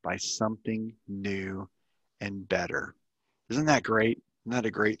amazed by something new and better. Isn't that great? Isn't that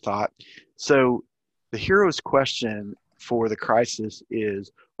a great thought? So the hero's question for the crisis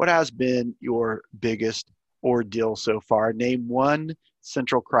is, what has been your biggest ordeal so far? Name one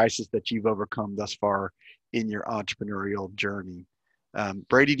central crisis that you've overcome thus far in your entrepreneurial journey.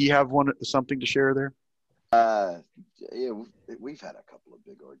 Brady, do you have something to share there? Yeah, we've had a couple of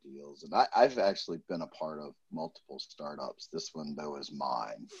big ordeals, and I've actually been a part of multiple startups. This one, though, is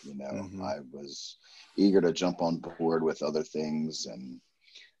mine. I was eager to jump on board with other things, and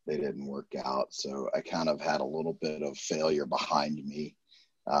they didn't work out. So I kind of had a little bit of failure behind me.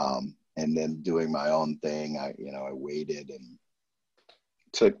 And then doing my own thing, I waited and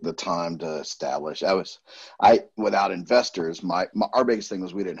took the time to establish. Without investors, our biggest thing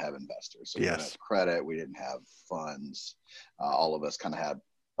was we didn't have investors. So we didn't have credit, we didn't have funds. All of us kind of had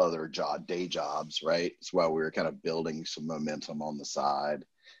other day jobs, right? That's why we were kind of building some momentum on the side.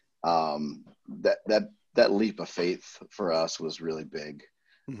 That leap of faith for us was really big.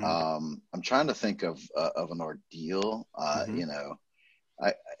 Mm-hmm. I'm trying to think of an ordeal.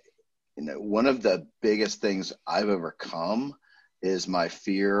 One of the biggest things I've overcome is my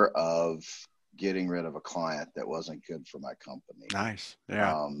fear of getting rid of a client that wasn't good for my company. Nice.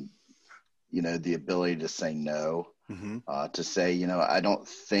 Yeah. The ability to say no, to say, I don't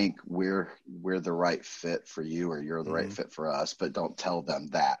think we're the right fit for you, or you're the right fit for us, but don't tell them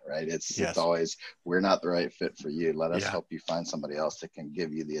that, right? It's always, we're not the right fit for you. Let us help you find somebody else that can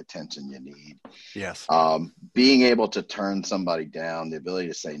give you the attention you need. Yes. Being able to turn somebody down, the ability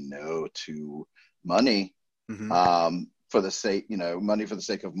to say no to money, for the sake, money for the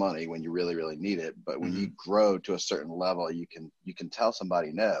sake of money when you really, really need it. But when you grow to a certain level, you can tell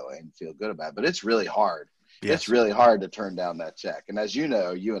somebody no and feel good about it. But it's really hard. Yes. It's really hard to turn down that check. And as you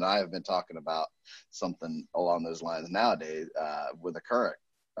know, you and I have been talking about something along those lines nowadays with a current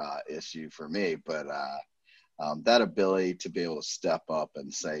issue for me. But that ability to be able to step up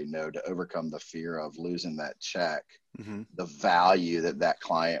and say no, to overcome the fear of losing that check, the value that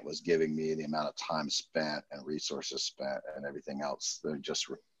client was giving me, the amount of time spent and resources spent and everything else, the just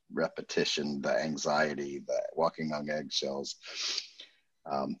repetition, the anxiety, the walking on eggshells.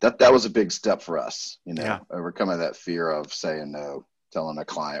 That was a big step for us, overcoming that fear of saying no, telling a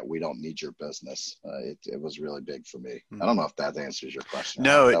client, we don't need your business. It was really big for me. I don't know if that answers your question.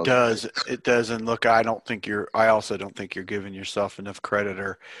 No, it does. It does. And look, I also don't think you're giving yourself enough credit,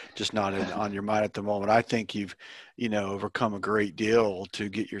 or just not on your mind at the moment. I think you've, overcome a great deal to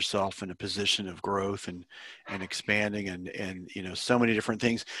get yourself in a position of growth and expanding and so many different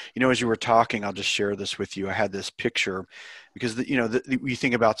things. As you were talking, I'll just share this with you. I had this picture because, we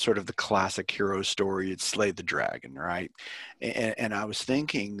think about sort of the classic hero story. It's Slay the Dragon, right? And I was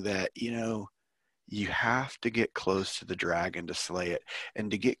thinking that, you have to get close to the dragon to slay it.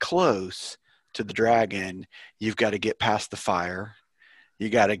 And to get close to the dragon, you've got to get past the fire. You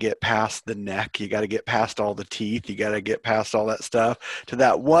got to get past the neck. You got to get past all the teeth. You got to get past all that stuff to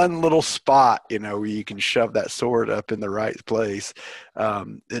that one little spot, where you can shove that sword up in the right place.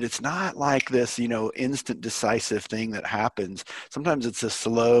 That it's not like this, instant decisive thing that happens. Sometimes it's a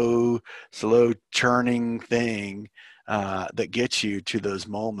slow churning thing that gets you to those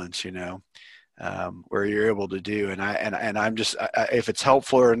moments, where you're able to do. And I'm just, if it's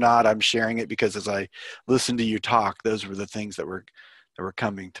helpful or not, I'm sharing it because as I listen to you talk, those were the things that were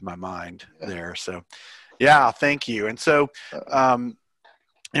coming to my mind there. So thank you. And so,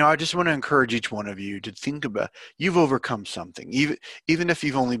 I just want to encourage each one of you to think about, you've overcome something, even if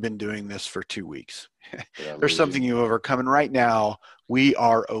you've only been doing this for 2 weeks, there's something you've overcome. And right now we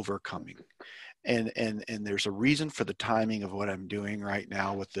are overcoming. And there's a reason for the timing of what I'm doing right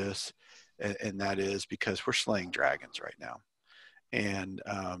now with this. and that is because we're slaying dragons right now. And,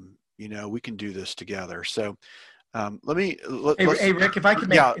 we can do this together. So hey, Rick, if I could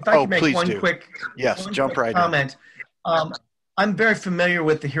make one quick comment. I'm very familiar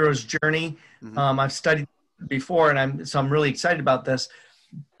with the hero's journey. Mm-hmm. I've studied before, so I'm really excited about this.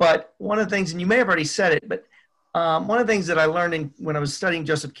 But one of the things, and you may have already said it, but one of the things that I learned when I was studying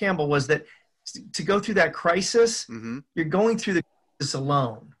Joseph Campbell was that to go through that crisis, you're going through the crisis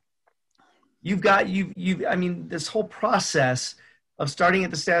alone. This whole process of starting at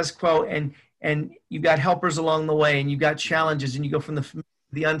the status quo, and you've got helpers along the way, and you've got challenges, and you go from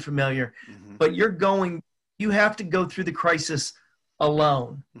the unfamiliar, but you have to go through the crisis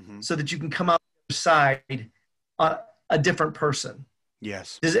alone so that you can come out the other side a different person.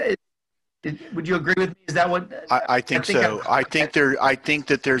 Yes. Would you agree with me? Is that what I think so? I think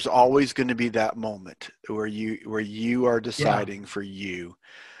that there's always going to be that moment where you are deciding for you.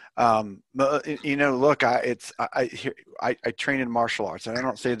 Look, I train in martial arts, and I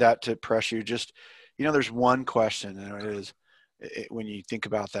don't say that to press you. Just, there's one question, and it is, when you think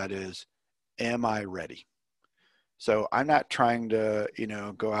about that, is, am I ready? So I'm not trying to,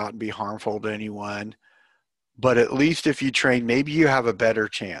 go out and be harmful to anyone, but at least if you train, maybe you have a better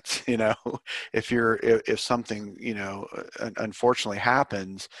chance, if something, unfortunately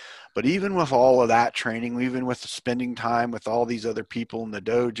happens. But even with all of that training, even with spending time with all these other people in the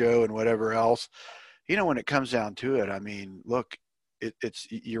dojo and whatever else, when it comes down to it, look,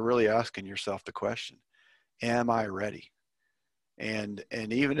 you're really asking yourself the question, am I ready? And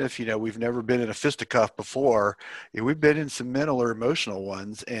even if, we've never been in a fisticuff before, we've been in some mental or emotional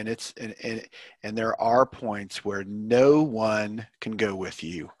ones, and and there are points where no one can go with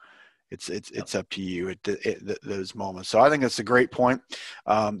you. It's up to you at those moments. So I think that's a great point.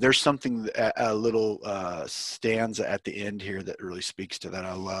 There's something, a little stanza at the end here that really speaks to that.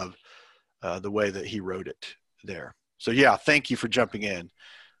 I love the way that he wrote it there. So yeah, thank you for jumping in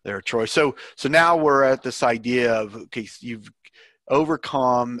there, Troy. So now we're at this idea of, okay, you've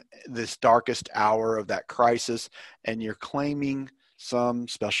overcome this darkest hour of that crisis, and you're claiming some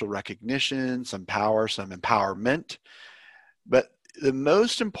special recognition, some power, some empowerment. But the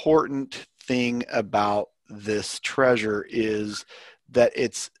most important thing about this treasure is that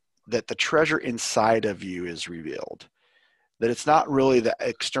the treasure inside of you is revealed. That it's not really the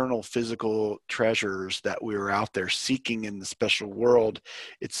external physical treasures that we're out there seeking in the special world.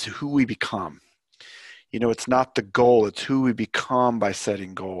 It's who we become. It's not the goal, it's who we become by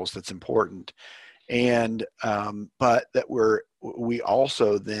setting goals that's important. And, but that we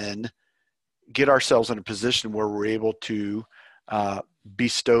also then get ourselves in a position where we're able to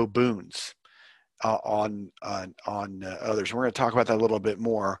bestow boons on others. We're going to talk about that a little bit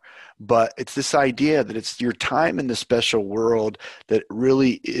more, but it's this idea that it's your time in the special world that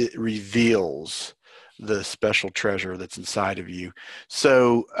really reveals the special treasure that's inside of you.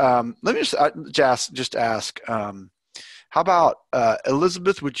 So let me just ask, how about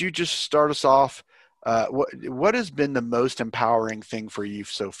Elizabeth, would you just start us off? What has been the most empowering thing for you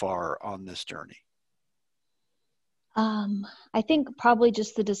so far on this journey? I think probably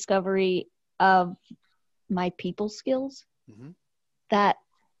just the discovery of my people skills that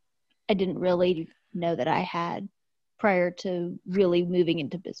I didn't really know that I had prior to really moving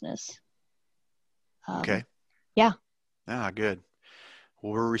into business. Okay. Yeah. Good.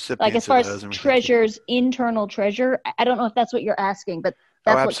 Well, we're recipients like as far of those, as treasures, internal treasure. I don't know if that's what you're asking, but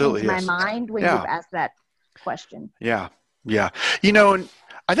that's what comes to my mind when you've asked that question. Yeah. And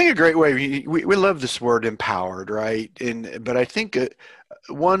I think a great way, we love this word empowered, right? But I think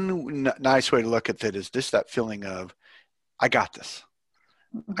one nice way to look at that is just that feeling of, I got this.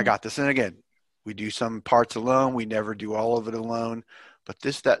 I got this. And again, we do some parts alone. We never do all of it alone. But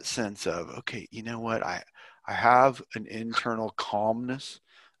that sense of, okay, you know what? I have an internal calmness,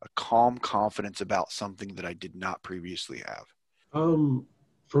 a calm confidence about something that I did not previously have.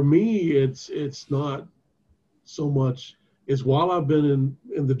 For me, it's not so much. It's while I've been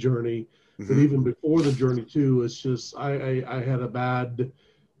in the journey, but even before the journey too. It's just I had a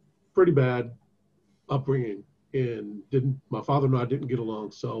pretty bad upbringing, and my father and I didn't get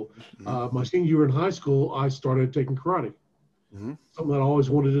along. So my senior year in high school, I started taking karate. Something that I always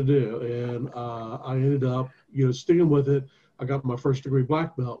wanted to do, and I ended up, sticking with it. I got my first degree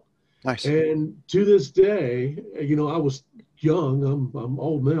black belt. Nice. And to this day, I was young. I'm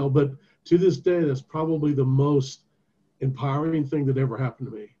old now, but to this day, that's probably the most empowering thing that ever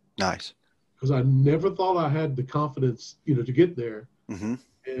happened to me. Nice. Because I never thought I had the confidence, to get there.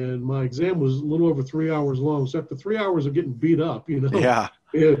 And my exam was a little over 3 hours long. So after 3 hours of getting beat up, to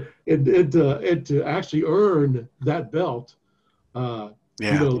actually earn that belt.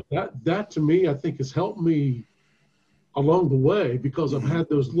 Yeah. You know, that to me, I think has helped me along the way, because I've had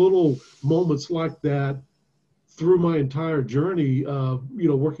those little moments like that through my entire journey of, you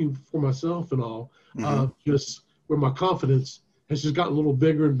know, working for myself and all, just where my confidence has just gotten a little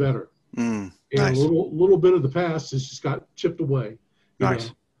bigger and better. And Nice. a little bit of the past has just got chipped away. You Nice.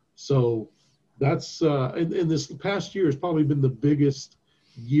 know? So that's, and this past year has probably been the biggest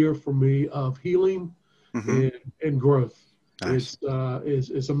year for me of healing and growth. Nice.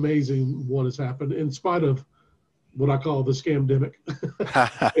 It's amazing what has happened in spite of what I call the scamdemic,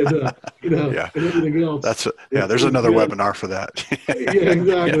 and, you know, and everything else. There's another webinar for that. Yeah,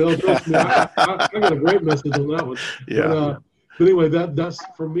 exactly. Oh, trust me, I got a great message on that one. Yeah. But anyway, that's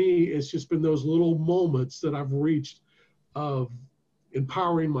for me. It's just been those little moments that I've reached of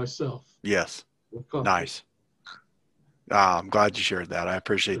empowering myself. Yes. Nice. I'm glad you shared that. I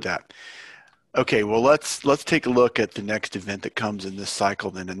appreciate that. Okay, well, let's take a look at the next event that comes in this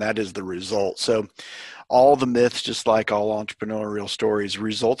cycle then, and that is the result. So all the myths, just like all entrepreneurial stories,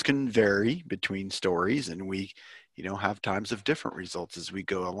 results can vary between stories, and we, you know, have times of different results as we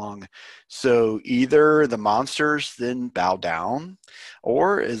go along. So either the monsters then bow down,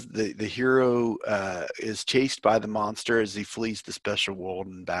 or as the hero is chased by the monster as he flees the special world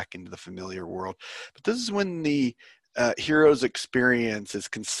and back into the familiar world. But this is when the hero's experience is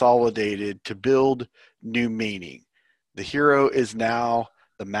consolidated to build new meaning. The hero is now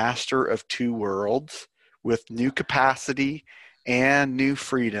the master of two worlds with new capacity and new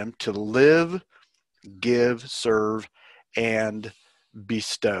freedom to live, give, serve, and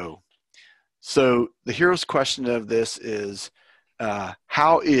bestow. So the hero's question of this is,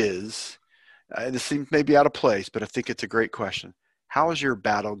 how is, this seems maybe out of place, but I think it's a great question. How is your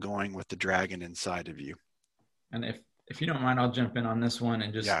battle going with the dragon inside of you? And if you don't mind, I'll jump in on this one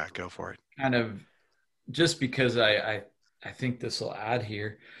and just go for it. Kind of just because I think this will add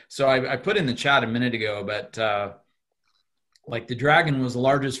here. So I put in the chat a minute ago, but like the dragon was the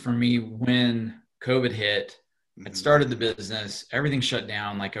largest for me when COVID hit. I'd started the business, everything shut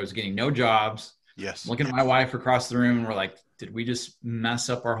down. Like I was getting no jobs. Yes. Looking at my wife across the room and we're like, did we just mess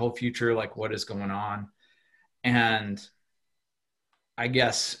up our whole future? Like what is going on? And I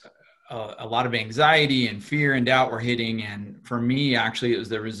guess a lot of anxiety and fear and doubt were hitting. And for me, actually, it was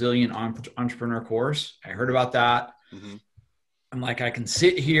the Resilient Entrepreneur course. I heard about that. I'm like, I can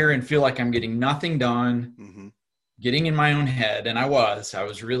sit here and feel like I'm getting nothing done, getting in my own head. And I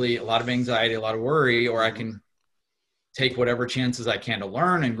was really a lot of anxiety, a lot of worry, or I can take whatever chances I can to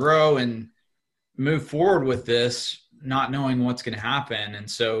learn and grow and move forward with this, not knowing what's going to happen. And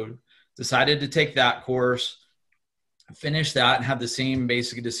so decided to take that course, finish that, and have the same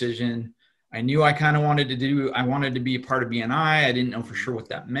basic decision. I knew I kind of wanted to be a part of BNI. I didn't know for sure what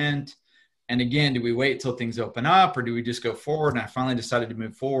that meant. And again, do we wait till things open up or do we just go forward? And I finally decided to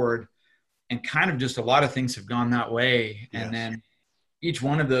move forward, and kind of just a lot of things have gone that way. Yes. And then each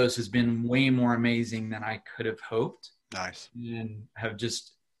one of those has been way more amazing than I could have hoped. Nice. And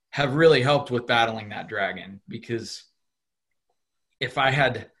have really helped with battling that dragon, because if I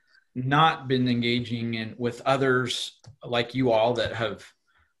had not been engaging with others like you all that have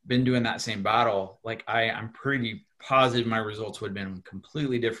been doing that same battle, like I'm pretty positive my results would have been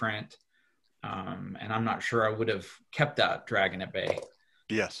completely different. And I'm not sure I would have kept that dragon at bay.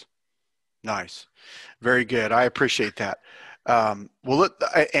 Yes. Nice. Very good. I appreciate that. Well,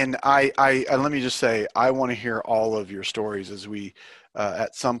 let me just say, I want to hear all of your stories as we,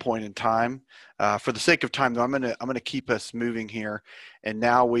 at some point in time. For the sake of time, though, I'm gonna keep us moving here, and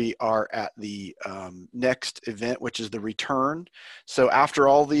now we are at the next event, which is the return. So after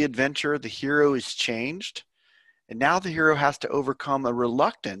all the adventure, the hero is changed, and now the hero has to overcome a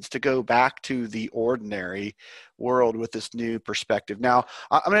reluctance to go back to the ordinary world with this new perspective. Now,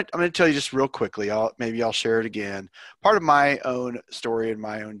 I'm gonna tell you just real quickly. Maybe I'll share it again. Part of my own story and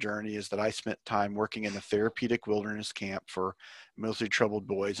my own journey is that I spent time working in a therapeutic wilderness camp for mostly troubled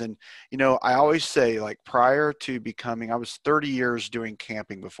boys. And, you know, I always say, like, prior to I was 30 years doing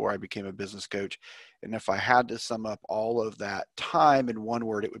camping before I became a business coach. And if I had to sum up all of that time in one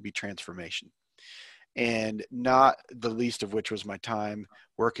word, it would be transformation. And not the least of which was my time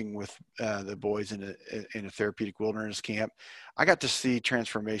working with the boys in a therapeutic wilderness camp. I got to see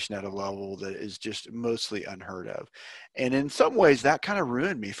transformation at a level that is just mostly unheard of. And in some ways that kind of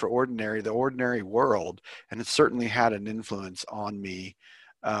ruined me for the ordinary world. And it certainly had an influence on me.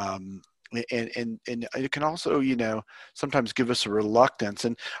 And it can also, you know, sometimes give us a reluctance.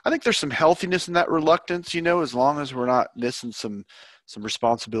 And I think there's some healthiness in that reluctance, you know, as long as we're not missing some some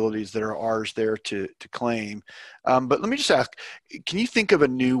responsibilities that are ours there to claim. But let me just ask, can you think of a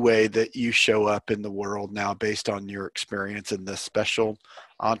new way that you show up in the world now based on your experience in this special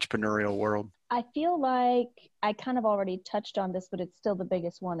entrepreneurial world? I feel like I kind of already touched on this, but it's still the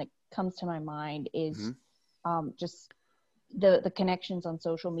biggest one that comes to my mind is just the connections on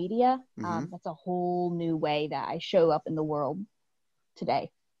social media. That's a whole new way that I show up in the world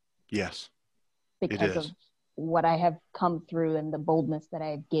today. Yes, because of what I have come through and the boldness that I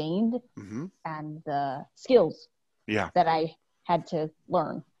have gained and the skills that I had to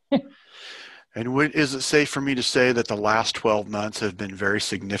learn. And is it safe for me to say that the last 12 months have been very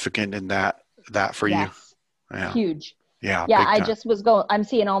significant in that for you? Yeah. Huge. Yeah. I just I'm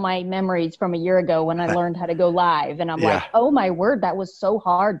seeing all my memories from a year ago when I learned how to go live, and I'm like, oh my word, that was so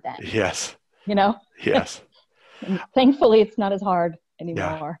hard then. Yes. You know? Yes. Thankfully it's not as hard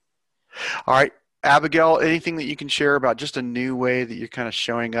anymore. Yeah. All right. Abigail, anything that you can share about just a new way that you're kind of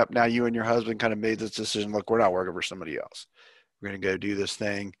showing up now? You and your husband kind of made this decision. Look, we're not working for somebody else. We're going to go do this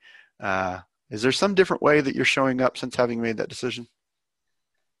thing. Is there some different way that you're showing up since having made that decision?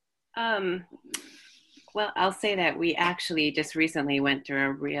 Well, I'll say that we actually just recently went through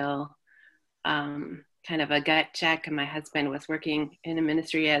a real kind of a gut check. And my husband was working in a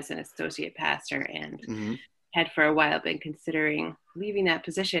ministry as an associate pastor and had for a while been considering leaving that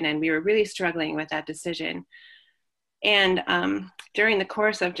position. And we were really struggling with that decision. And during the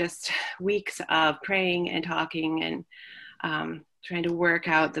course of just weeks of praying and talking and trying to work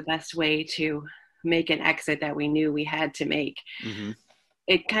out the best way to make an exit that we knew we had to make,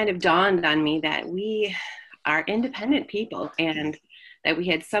 it kind of dawned on me that we are independent people and that we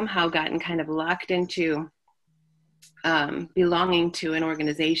had somehow gotten kind of locked into belonging to an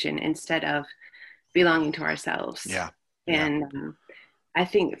organization instead of belonging to ourselves. Yeah. And I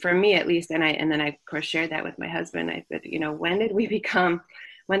think for me at least, and then I of course shared that with my husband, I said, when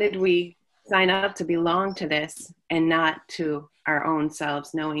did we sign up to belong to this and not to our own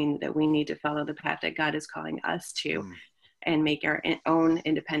selves, knowing that we need to follow the path that God is calling us to and make our own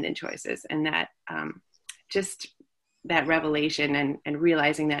independent choices. And that just that revelation and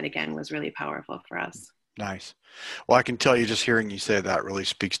realizing that again was really powerful for us. Nice. Well, I can tell you just hearing you say that really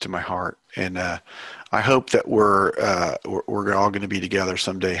speaks to my heart. And I hope that we're all going to be together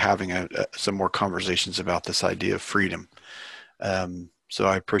someday having some more conversations about this idea of freedom. So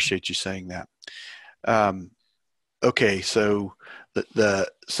I appreciate you saying that. Okay, so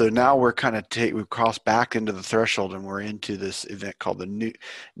so now we're kind of we've crossed back into the threshold and we're into this event called the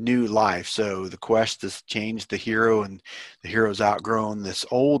new life. So the quest has changed the hero, and the hero's outgrown this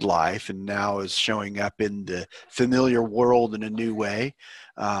old life and now is showing up in the familiar world in a new way.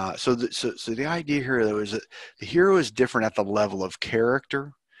 So the idea here though is that the hero is different at the level of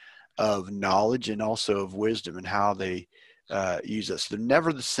character, of knowledge, and also of wisdom and how they use it. So they're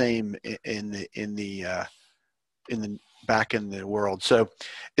never the same in the back in the world. So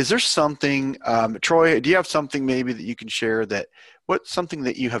is there something, Troy, do you have something maybe that you can share what's something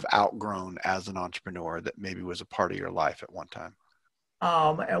that you have outgrown as an entrepreneur that maybe was a part of your life at one time?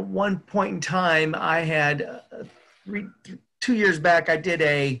 At one point in time, I had 2 years back, I did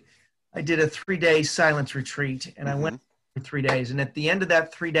a 3-day silence retreat, and I went for 3 days. And at the end of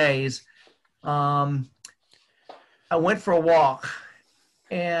that 3 days, I went for a walk,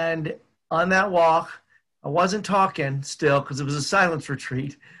 and on that walk, I wasn't talking still because it was a silence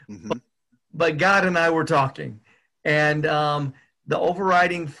retreat, but God and I were talking. And the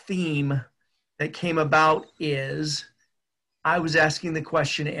overriding theme that came about is I was asking the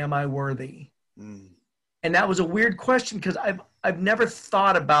question, am I worthy? And that was a weird question because I've never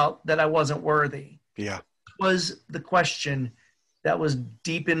thought about that I wasn't worthy. Yeah. It was the question that was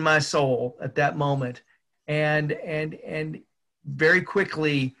deep in my soul at that moment. And very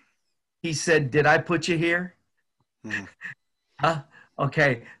quickly, he said, did I put you here?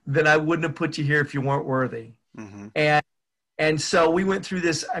 Okay, then I wouldn't have put you here if you weren't worthy. And so we went through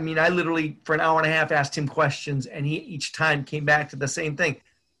this. I mean, I literally, for an hour and a half, asked him questions, and he each time came back to the same thing.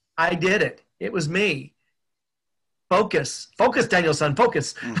 I did it. It was me. Focus, Daniel-san,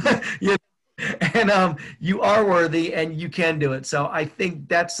 focus. And you are worthy, and you can do it. So I think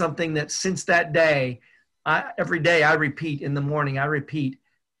that's something that since that day, every day I repeat in the morning, I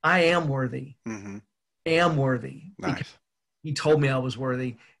am worthy. I am worthy. Nice. He told me I was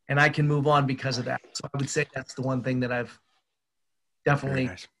worthy, and I can move on because of that. So I would say that's the one thing that I've definitely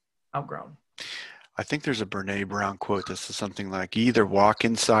outgrown. I think there's a Brene Brown quote that says something like, you either walk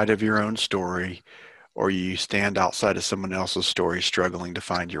inside of your own story or you stand outside of someone else's story struggling to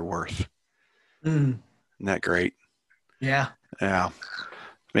find your worth. Isn't that great? Yeah. Yeah.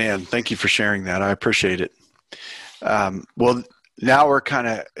 Man, thank you for sharing that. I appreciate it. Well, now we're kind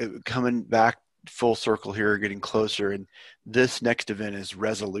of coming back full circle here, getting closer. And this next event is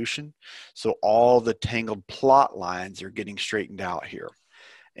resolution. So all the tangled plot lines are getting straightened out here.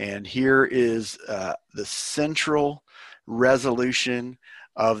 And here is the central resolution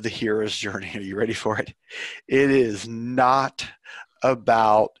of the hero's journey. Are you ready for it? It is not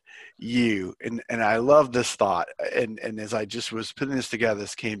about you. And I love this thought. And as I just was putting this together,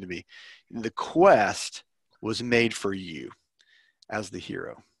 this came to me. The quest was made for you as the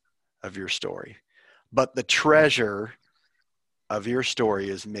hero of your story. But the treasure of your story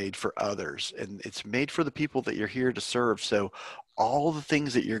is made for others, and it's made for the people that you're here to serve. So all the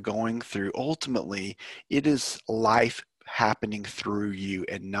things that you're going through, ultimately, it is life happening through you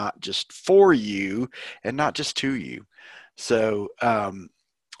and not just for you and not just to you. So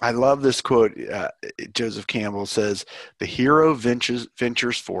I love this quote. Joseph Campbell says, "The hero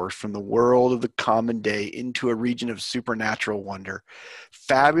ventures forth from the world of the common day into a region of supernatural wonder.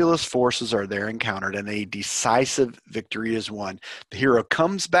 Fabulous forces are there encountered, and a decisive victory is won. The hero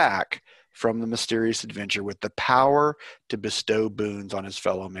comes back from the mysterious adventure with the power to bestow boons on his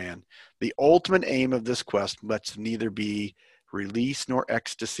fellow man. The ultimate aim of this quest must neither be release nor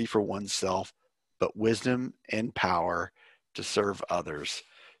ecstasy for oneself, but wisdom and power to serve others."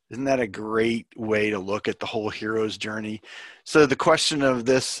 Isn't that a great way to look at the whole hero's journey? So the question of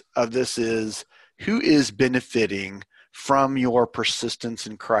this is, who is benefiting from your persistence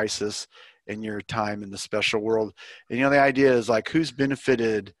in crisis and your time in the special world? And the idea is like, who's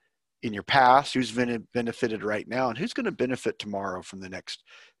benefited in your past, who's benefited right now, and who's going to benefit tomorrow from the next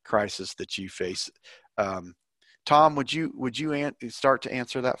crisis that you face? Tom, would you start to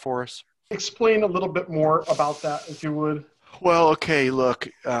answer that for us? Explain a little bit more about that, if you would. Well, okay, look,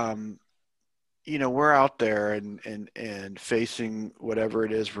 we're out there and facing whatever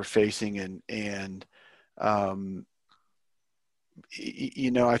it is we're facing. And I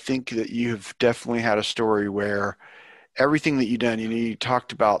think that you've definitely had a story where everything that you've done, you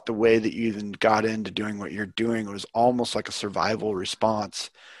talked about the way that you even got into doing what you're doing. It was almost like a survival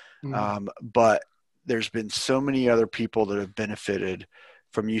response. Mm-hmm. But there's been so many other people that have benefited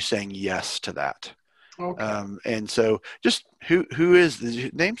from you saying yes to that. Okay. And so just who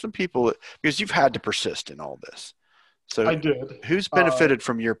name some people, because you've had to persist in all this. So I did. Who's benefited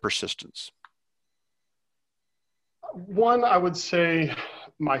from your persistence? One, I would say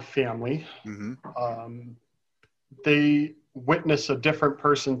my family. Mm-hmm. They witness a different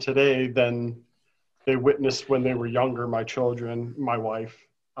person today than they witnessed when they were younger. My children, my wife,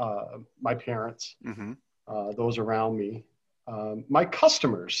 my parents, mm-hmm. Those around me. My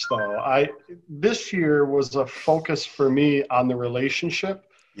customers, though, this year was a focus for me on the relationship.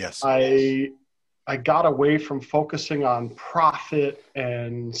 Yes. I got away from focusing on profit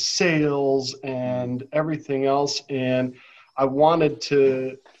and sales and everything else, and I wanted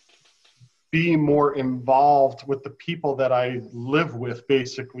to be more involved with the people that I live with,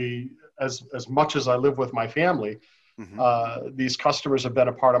 basically, as much as I live with my family. Mm-hmm. These customers have been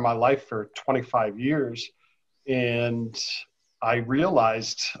a part of my life for 25 years, and I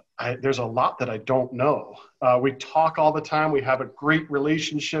realized there's a lot that I don't know. We talk all the time. We have a great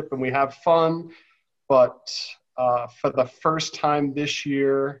relationship and we have fun. But for the first time this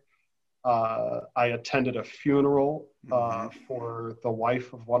year, I attended a funeral for the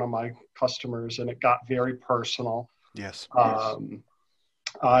wife of one of my customers, and it got very personal. Yes.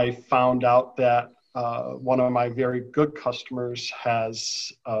 I found out that one of my very good customers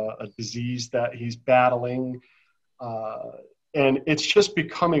has a disease that he's battling. And it's just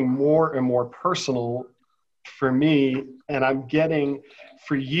becoming more and more personal for me. And I'm getting,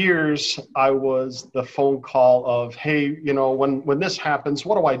 for years, I was the phone call of, hey, when this happens,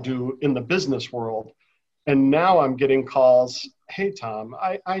 what do I do in the business world? And now I'm getting calls, hey, Tom,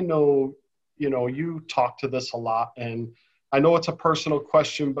 I know, you talk to this a lot, and I know it's a personal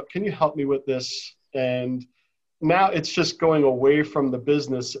question, but can you help me with this? And now it's just going away from the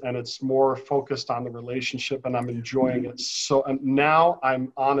business, and it's more focused on the relationship, and I'm enjoying it. So now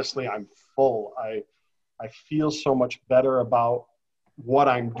I'm full. I feel so much better about what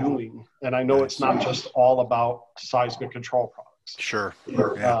I'm doing. And I know it's not just all about seismic control products. Sure.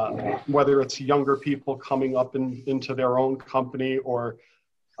 Whether it's younger people coming up into their own company, or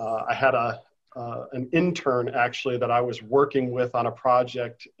I had an intern actually that I was working with on a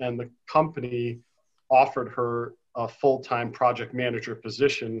project, and the company offered her a full-time project manager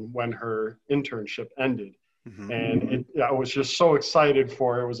position when her internship ended. Mm-hmm. And I was just so excited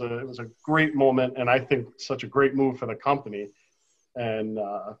for her. It was a great moment, and I think such a great move for the company. And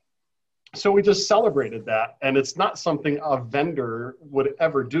so we just celebrated that. And it's not something a vendor would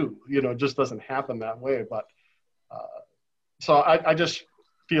ever do. It just doesn't happen that way. But So I just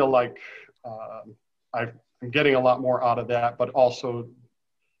feel like I'm getting a lot more out of that, but also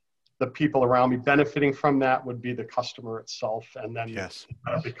the people around me benefiting from that would be the customer itself, and then Yes.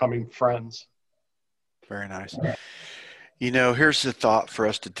 Becoming friends. Very nice. Here's the thought for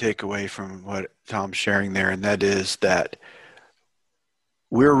us to take away from what Tom's sharing there, and that is that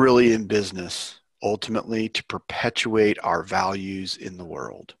we're really in business ultimately to perpetuate our values in the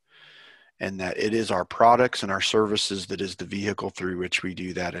world, and that it is our products and our services that is the vehicle through which we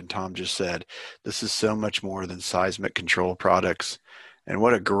do that. And Tom just said, this is so much more than seismic control products. And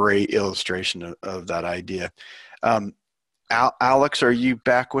what a great illustration of that idea. Alex, are you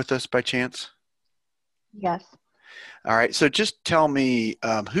back with us by chance? Yes. All right. So just tell me,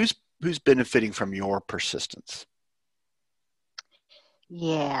 who's benefiting from your persistence?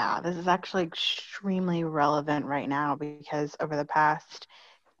 Yeah, this is actually extremely relevant right now because over the past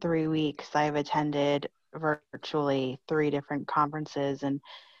 3 weeks, I've attended virtually 3 different conferences, and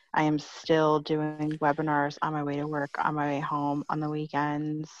I am still doing webinars on my way to work, on my way home, on the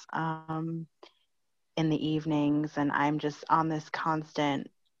weekends, in the evenings, and I'm just on this constant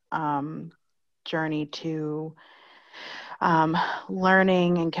journey to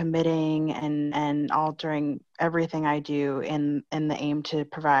learning and committing and altering everything I do in the aim to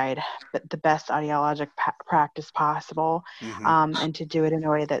provide the best audiologic practice possible, and to do it in a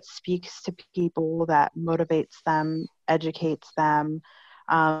way that speaks to people, that motivates them, educates them,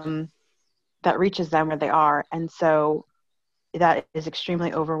 that reaches them where they are. And so that is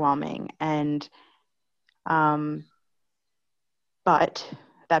extremely overwhelming. And but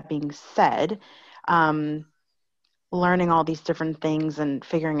that being said, learning all these different things and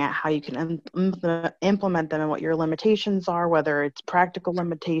figuring out how you can implement them and what your limitations are, whether it's practical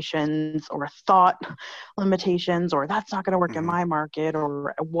limitations or thought limitations, or that's not going to work in my market,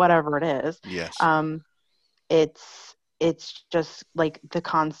 or whatever it is. Yes. It's just like the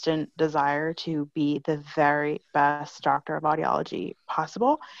constant desire to be the very best doctor of audiology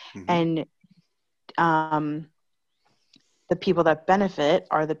possible. And the people that benefit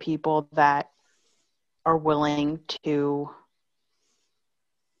are the people that are willing to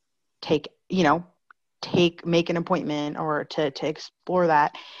make an appointment or to explore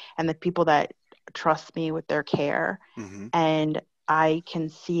that, and the people that trust me with their care. And I can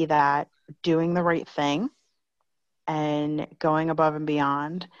see that doing the right thing and going above and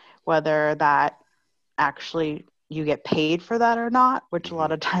beyond, whether that actually you get paid for that or not, which a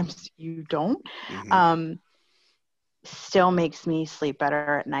lot of times you don't, still makes me sleep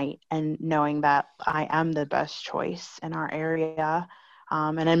better at night, and knowing that I am the best choice in our area,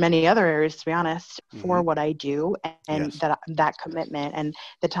 and in many other areas, to be honest, for what I do, and that commitment and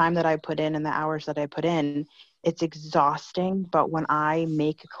the time that I put in and the hours that I put in, it's exhausting. But when I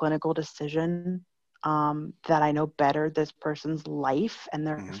make a clinical decision that I know better this person's life and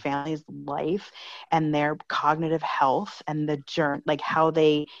their family's life and their cognitive health and the journey, like how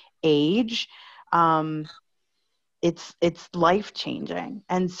they age, it's life-changing.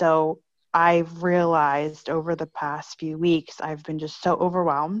 And so I've realized over the past few weeks, I've been just so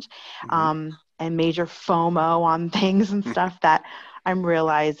overwhelmed, and major FOMO on things and stuff, that I'm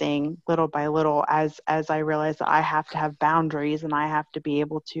realizing little by little, as I realize that I have to have boundaries, and I have to be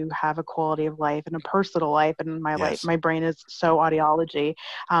able to have a quality of life and a personal life. And in my life, my brain is so audiology,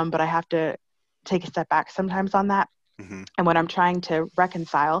 but I have to take a step back sometimes on that. And what I'm trying to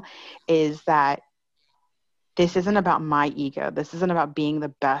reconcile is that this isn't about my ego. This isn't about being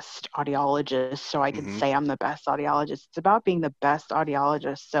the best audiologist so I can say I'm the best audiologist. It's about being the best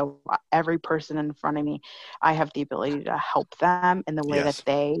audiologist so every person in front of me, I have the ability to help them in the way that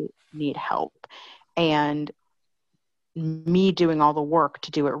they need help. And me doing all the work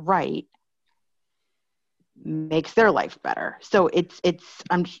to do it right makes their life better. So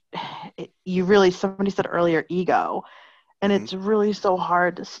somebody said earlier, ego, and it's really so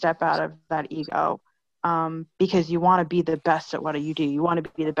hard to step out of that ego. Because you want to be the best at what you do. You want to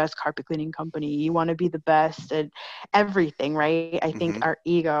be the best carpet cleaning company. You want to be the best at everything, right? I think our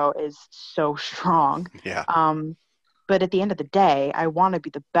ego is so strong. Yeah. But at the end of the day, I want to be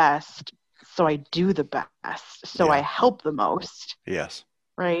the best, so I do the best. So I help the most. Yes.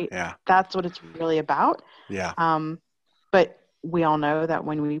 Right? Yeah. That's what it's really about. Yeah. But we all know that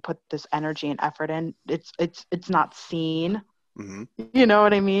when we put this energy and effort in, it's not seen. You know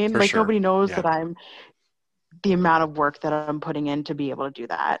what I mean? For sure. Nobody knows that I'm the amount of work that I'm putting in to be able to do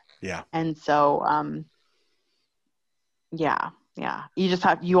that. Yeah. And so,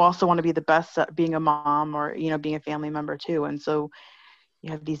 you also want to be the best at being a mom, or, being a family member too. And so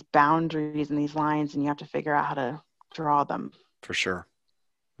you have these boundaries and these lines, and you have to figure out how to draw them. For sure.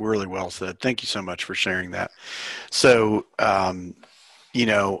 Really well said. Thank you so much for sharing that. So, I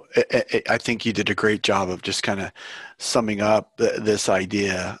think you did a great job of just kind of summing up this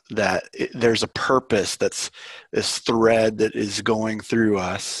idea that there's a purpose, that's this thread that is going through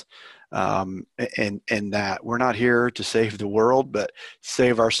us, and that we're not here to save the world, but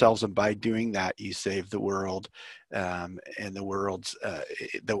save ourselves. And by doing that, you save the world, and the world's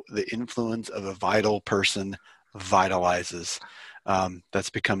the influence of a vital person vitalizes. That's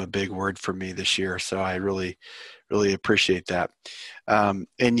become a big word for me this year. So I really appreciate that. And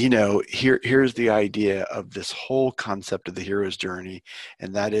here's the idea of this whole concept of the hero's journey,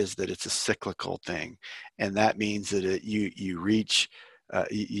 and that is that it's a cyclical thing, and that means that you reach.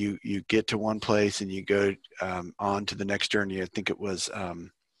 You get to one place and you go on to the next journey. I think it was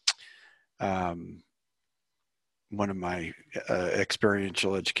one of my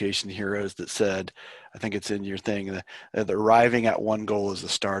experiential education heroes that said, I think it's in your thing, that arriving at one goal is the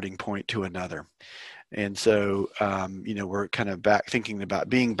starting point to another. And so, we're kind of thinking about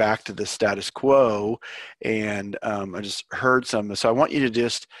being back to the status quo. And I just heard some. So I want you to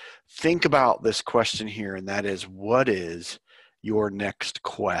just think about this question here, and that is, what is your next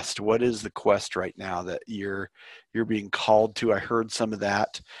quest? What is the quest right now that you're being called to? I heard some of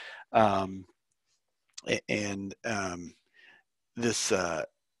that. This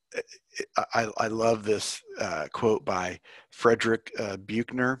I love this quote by Frederick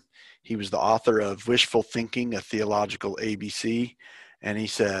Buechner. He was the author of Wishful Thinking, a Theological ABC, and he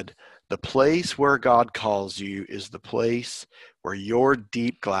said, "The place where God calls you is the place where your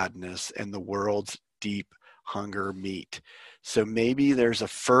deep gladness and the world's deep hunger meet." So maybe there's a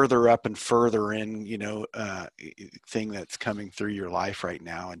further up and further in, thing that's coming through your life right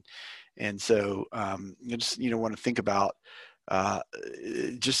now, and so you just want to think about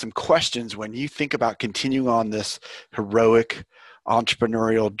just some questions when you think about continuing on this heroic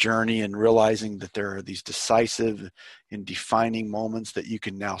entrepreneurial journey and realizing that there are these decisive and defining moments that you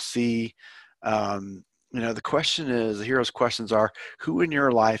can now see. The question is, the hero's questions are, who in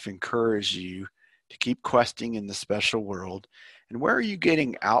your life encouraged you to keep questing in the special world, and where are you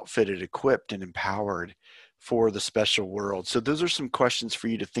getting outfitted, equipped, and empowered for the special world? So those are some questions for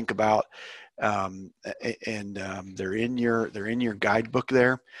you to think about, and they're in your guidebook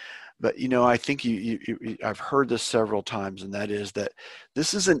there. But I think I've heard this several times, and that is that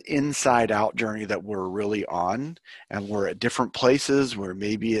this is an inside-out journey that we're really on, and we're at different places. We're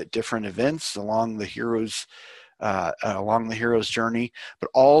maybe at different events along the hero's journey, but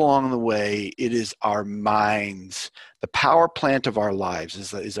all along the way, it is our minds. The power plant of our lives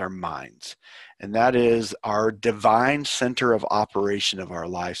is our minds, and that is our divine center of operation of our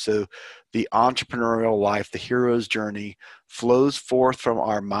life. So the entrepreneurial life, the hero's journey, flows forth from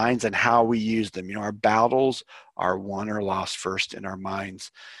our minds and how we use them. Our battles are won or lost first in our minds.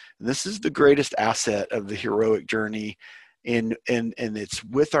 And this is the greatest asset of the heroic journey. And it's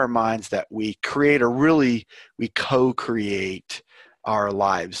with our minds that we we co-create our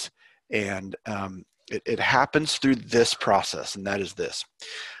lives. And it happens through this process, and that is this.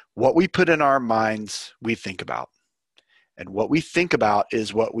 What we put in our minds, we think about. And what we think about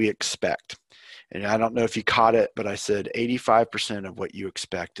is what we expect. And I don't know if you caught it, but I said 85% of what you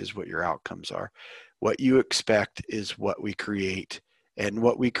expect is what your outcomes are. What you expect is what we create, and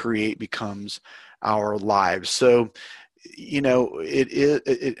what we create becomes our lives. So, we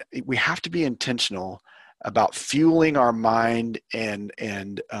have to be intentional about fueling our mind and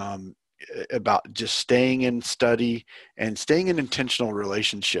about just staying in study and staying in intentional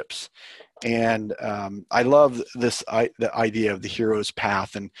relationships. And I love the idea of the hero's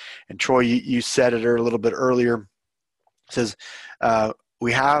path. And Troy, you said it a little bit earlier. It says,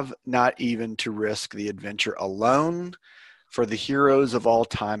 we have not even to risk the adventure alone, for the heroes of all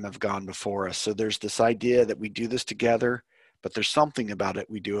time have gone before us. So there's this idea that we do this together, but there's something about it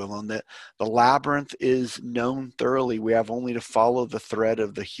we do alone, that the labyrinth is known thoroughly. We have only to follow the thread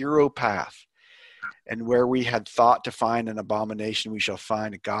of the hero path. And where we had thought to find an abomination, we shall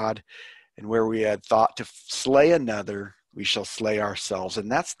find a God. And where we had thought to slay another, we shall slay ourselves. And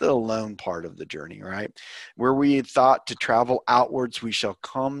that's the alone part of the journey, right? Where we had thought to travel outwards, we shall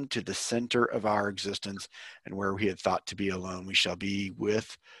come to the center of our existence. And where we had thought to be alone, we shall be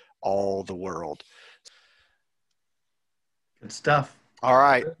with all the world. Good stuff. All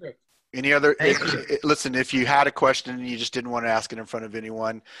right. Any other, listen, if you had a question and you just didn't want to ask it in front of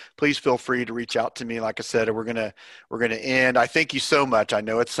anyone, please feel free to reach out to me. Like I said, we're going to end. I thank you so much. I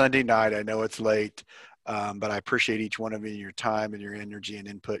know it's Sunday night. I know it's late, but I appreciate each one of you, your time and your energy and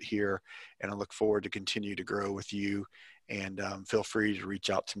input here. And I look forward to continue to grow with you, and feel free to reach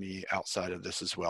out to me outside of this as well.